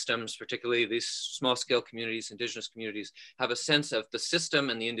knowledge systems, particularly these small scale communities, indigenous communities, have a sense of the system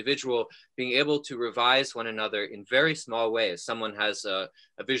and the individual being able to revise one another in very small ways. Someone has a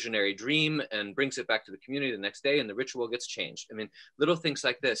visionary dream and brings it back to the community the next day, and the ritual gets changed. I mean, little things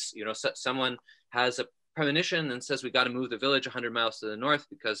like this, you know, someone has a premonition and says, we got to move the village 100 miles to the north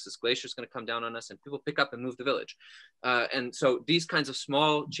because this glacier is going to come down on us, and people pick up and move the village. And so these kinds of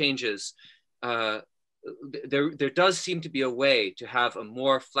small changes, there does seem to be a way to have a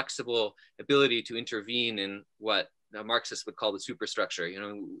more flexible ability to intervene in what Marxists would call the superstructure, you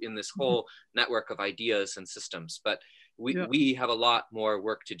know, in this whole network of ideas and systems. But we have a lot more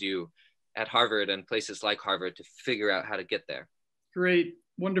work to do at Harvard and places like Harvard to figure out how to get there. Great,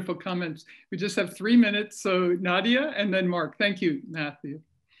 wonderful comments. We just have 3 minutes, so Nadia and then Mark. Thank you, Matthew.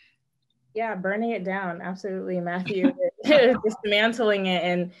 Yeah, burning it down, absolutely, Matthew. Dismantling it,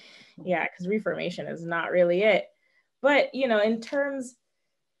 and yeah, because reformation is not really it. But, you know, in terms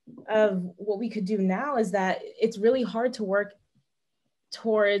of what we could do now is that it's really hard to work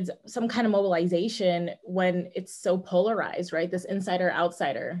towards some kind of mobilization when it's so polarized, right? This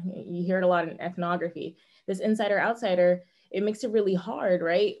insider-outsider, you hear it a lot in ethnography, this insider-outsider, it makes it really hard,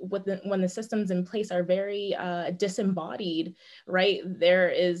 right? When the systems in place are very disembodied, right? There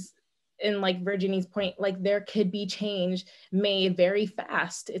is, and like Virginie's point, like there could be change made very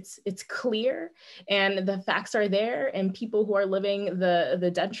fast. It's clear, and the facts are there, and people who are living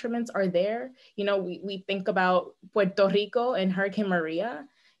the detriments are there. You know, we think about Puerto Rico and Hurricane Maria,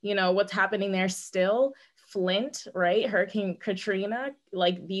 you know, what's happening there still. Flint, right? Hurricane Katrina,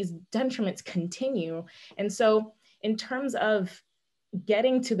 like these detriments continue. And so in terms of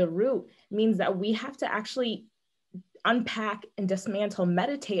getting to the root means that we have to actually unpack and dismantle,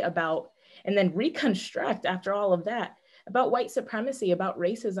 meditate about, and then reconstruct after all of that about white supremacy, about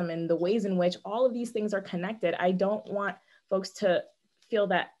racism, and the ways in which all of these things are connected. I don't want folks to feel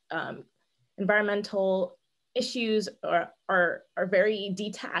that environmental issues are very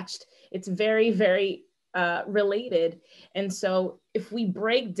detached. It's very, very related. And so if we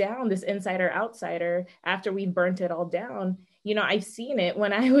break down this insider-outsider after we've burnt it all down, you know, I've seen it.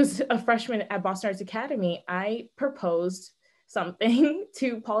 When I was a freshman at Boston Arts Academy, I proposed something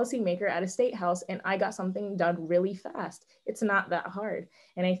to policymaker at a state house, and I got something done really fast. It's not that hard.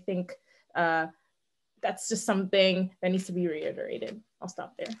 And I think that's just something that needs to be reiterated. I'll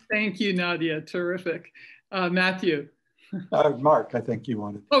stop there. Thank you, Nadia. Terrific. Matthew. Mark, I think you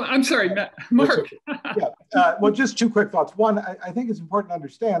wanted. Oh, I'm sorry, Mark. Yeah. Well, just two quick thoughts. One, I think it's important to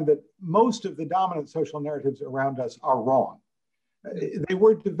understand that most of the dominant social narratives around us are wrong. They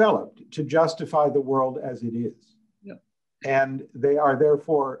were developed to justify the world as it is. Yeah. And they are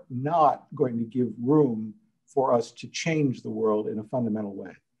therefore not going to give room for us to change the world in a fundamental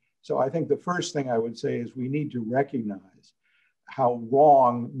way. So I think the first thing I would say is we need to recognize how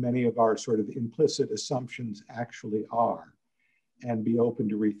wrong many of our sort of implicit assumptions actually are and be open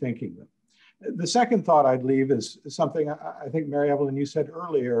to rethinking them. The second thought I'd leave is something I think, Mary Evelyn, you said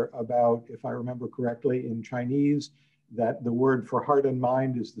earlier about, if I remember correctly, in Chinese, that the word for heart and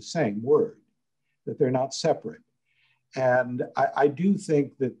mind is the same word, that they're not separate. And I do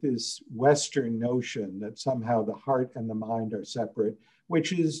think that this Western notion that somehow the heart and the mind are separate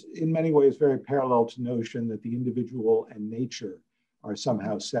which is in many ways very parallel to the notion that the individual and nature are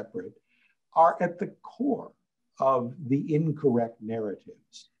somehow separate, are at the core of the incorrect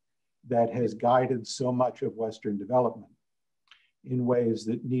narratives that has guided so much of Western development in ways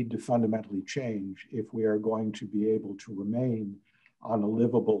that need to fundamentally change if we are going to be able to remain on a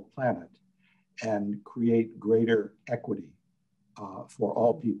livable planet and create greater equity for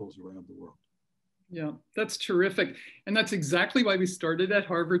all peoples around the world. Yeah, that's terrific. And that's exactly why we started at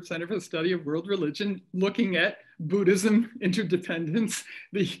Harvard Center for the Study of World Religion, looking at Buddhism, interdependence,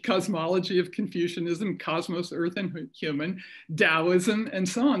 the cosmology of Confucianism, cosmos, earth, and human, Taoism, and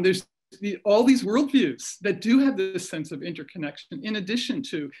so on. There's all these worldviews that do have this sense of interconnection in addition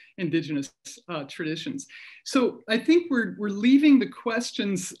to indigenous traditions. So I think we're leaving the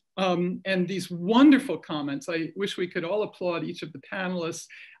questions and these wonderful comments. I wish we could all applaud each of the panelists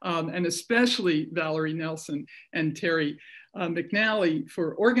and especially Valerie Nelson and Terry McNally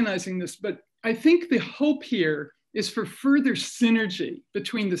for organizing this. But I think the hope here is for further synergy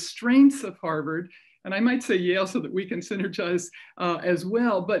between the strengths of Harvard, and I might say Yale so that we can synergize as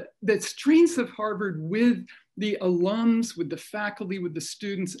well, but the strengths of Harvard with the alums, with the faculty, with the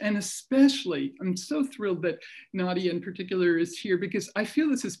students, and especially, I'm so thrilled that Nadia in particular is here because I feel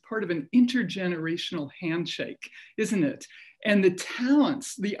this is part of an intergenerational handshake, isn't it? And the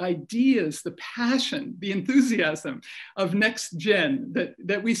talents, the ideas, the passion, the enthusiasm of next gen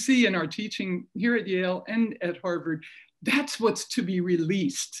that we see in our teaching here at Yale and at Harvard, that's what's to be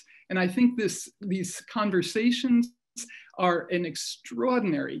released. And I think these conversations are an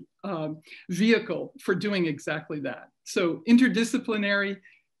extraordinary vehicle for doing exactly that. So interdisciplinary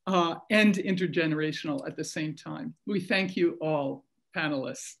and intergenerational at the same time. We thank you all,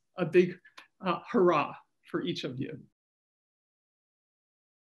 panelists. A big hurrah for each of you.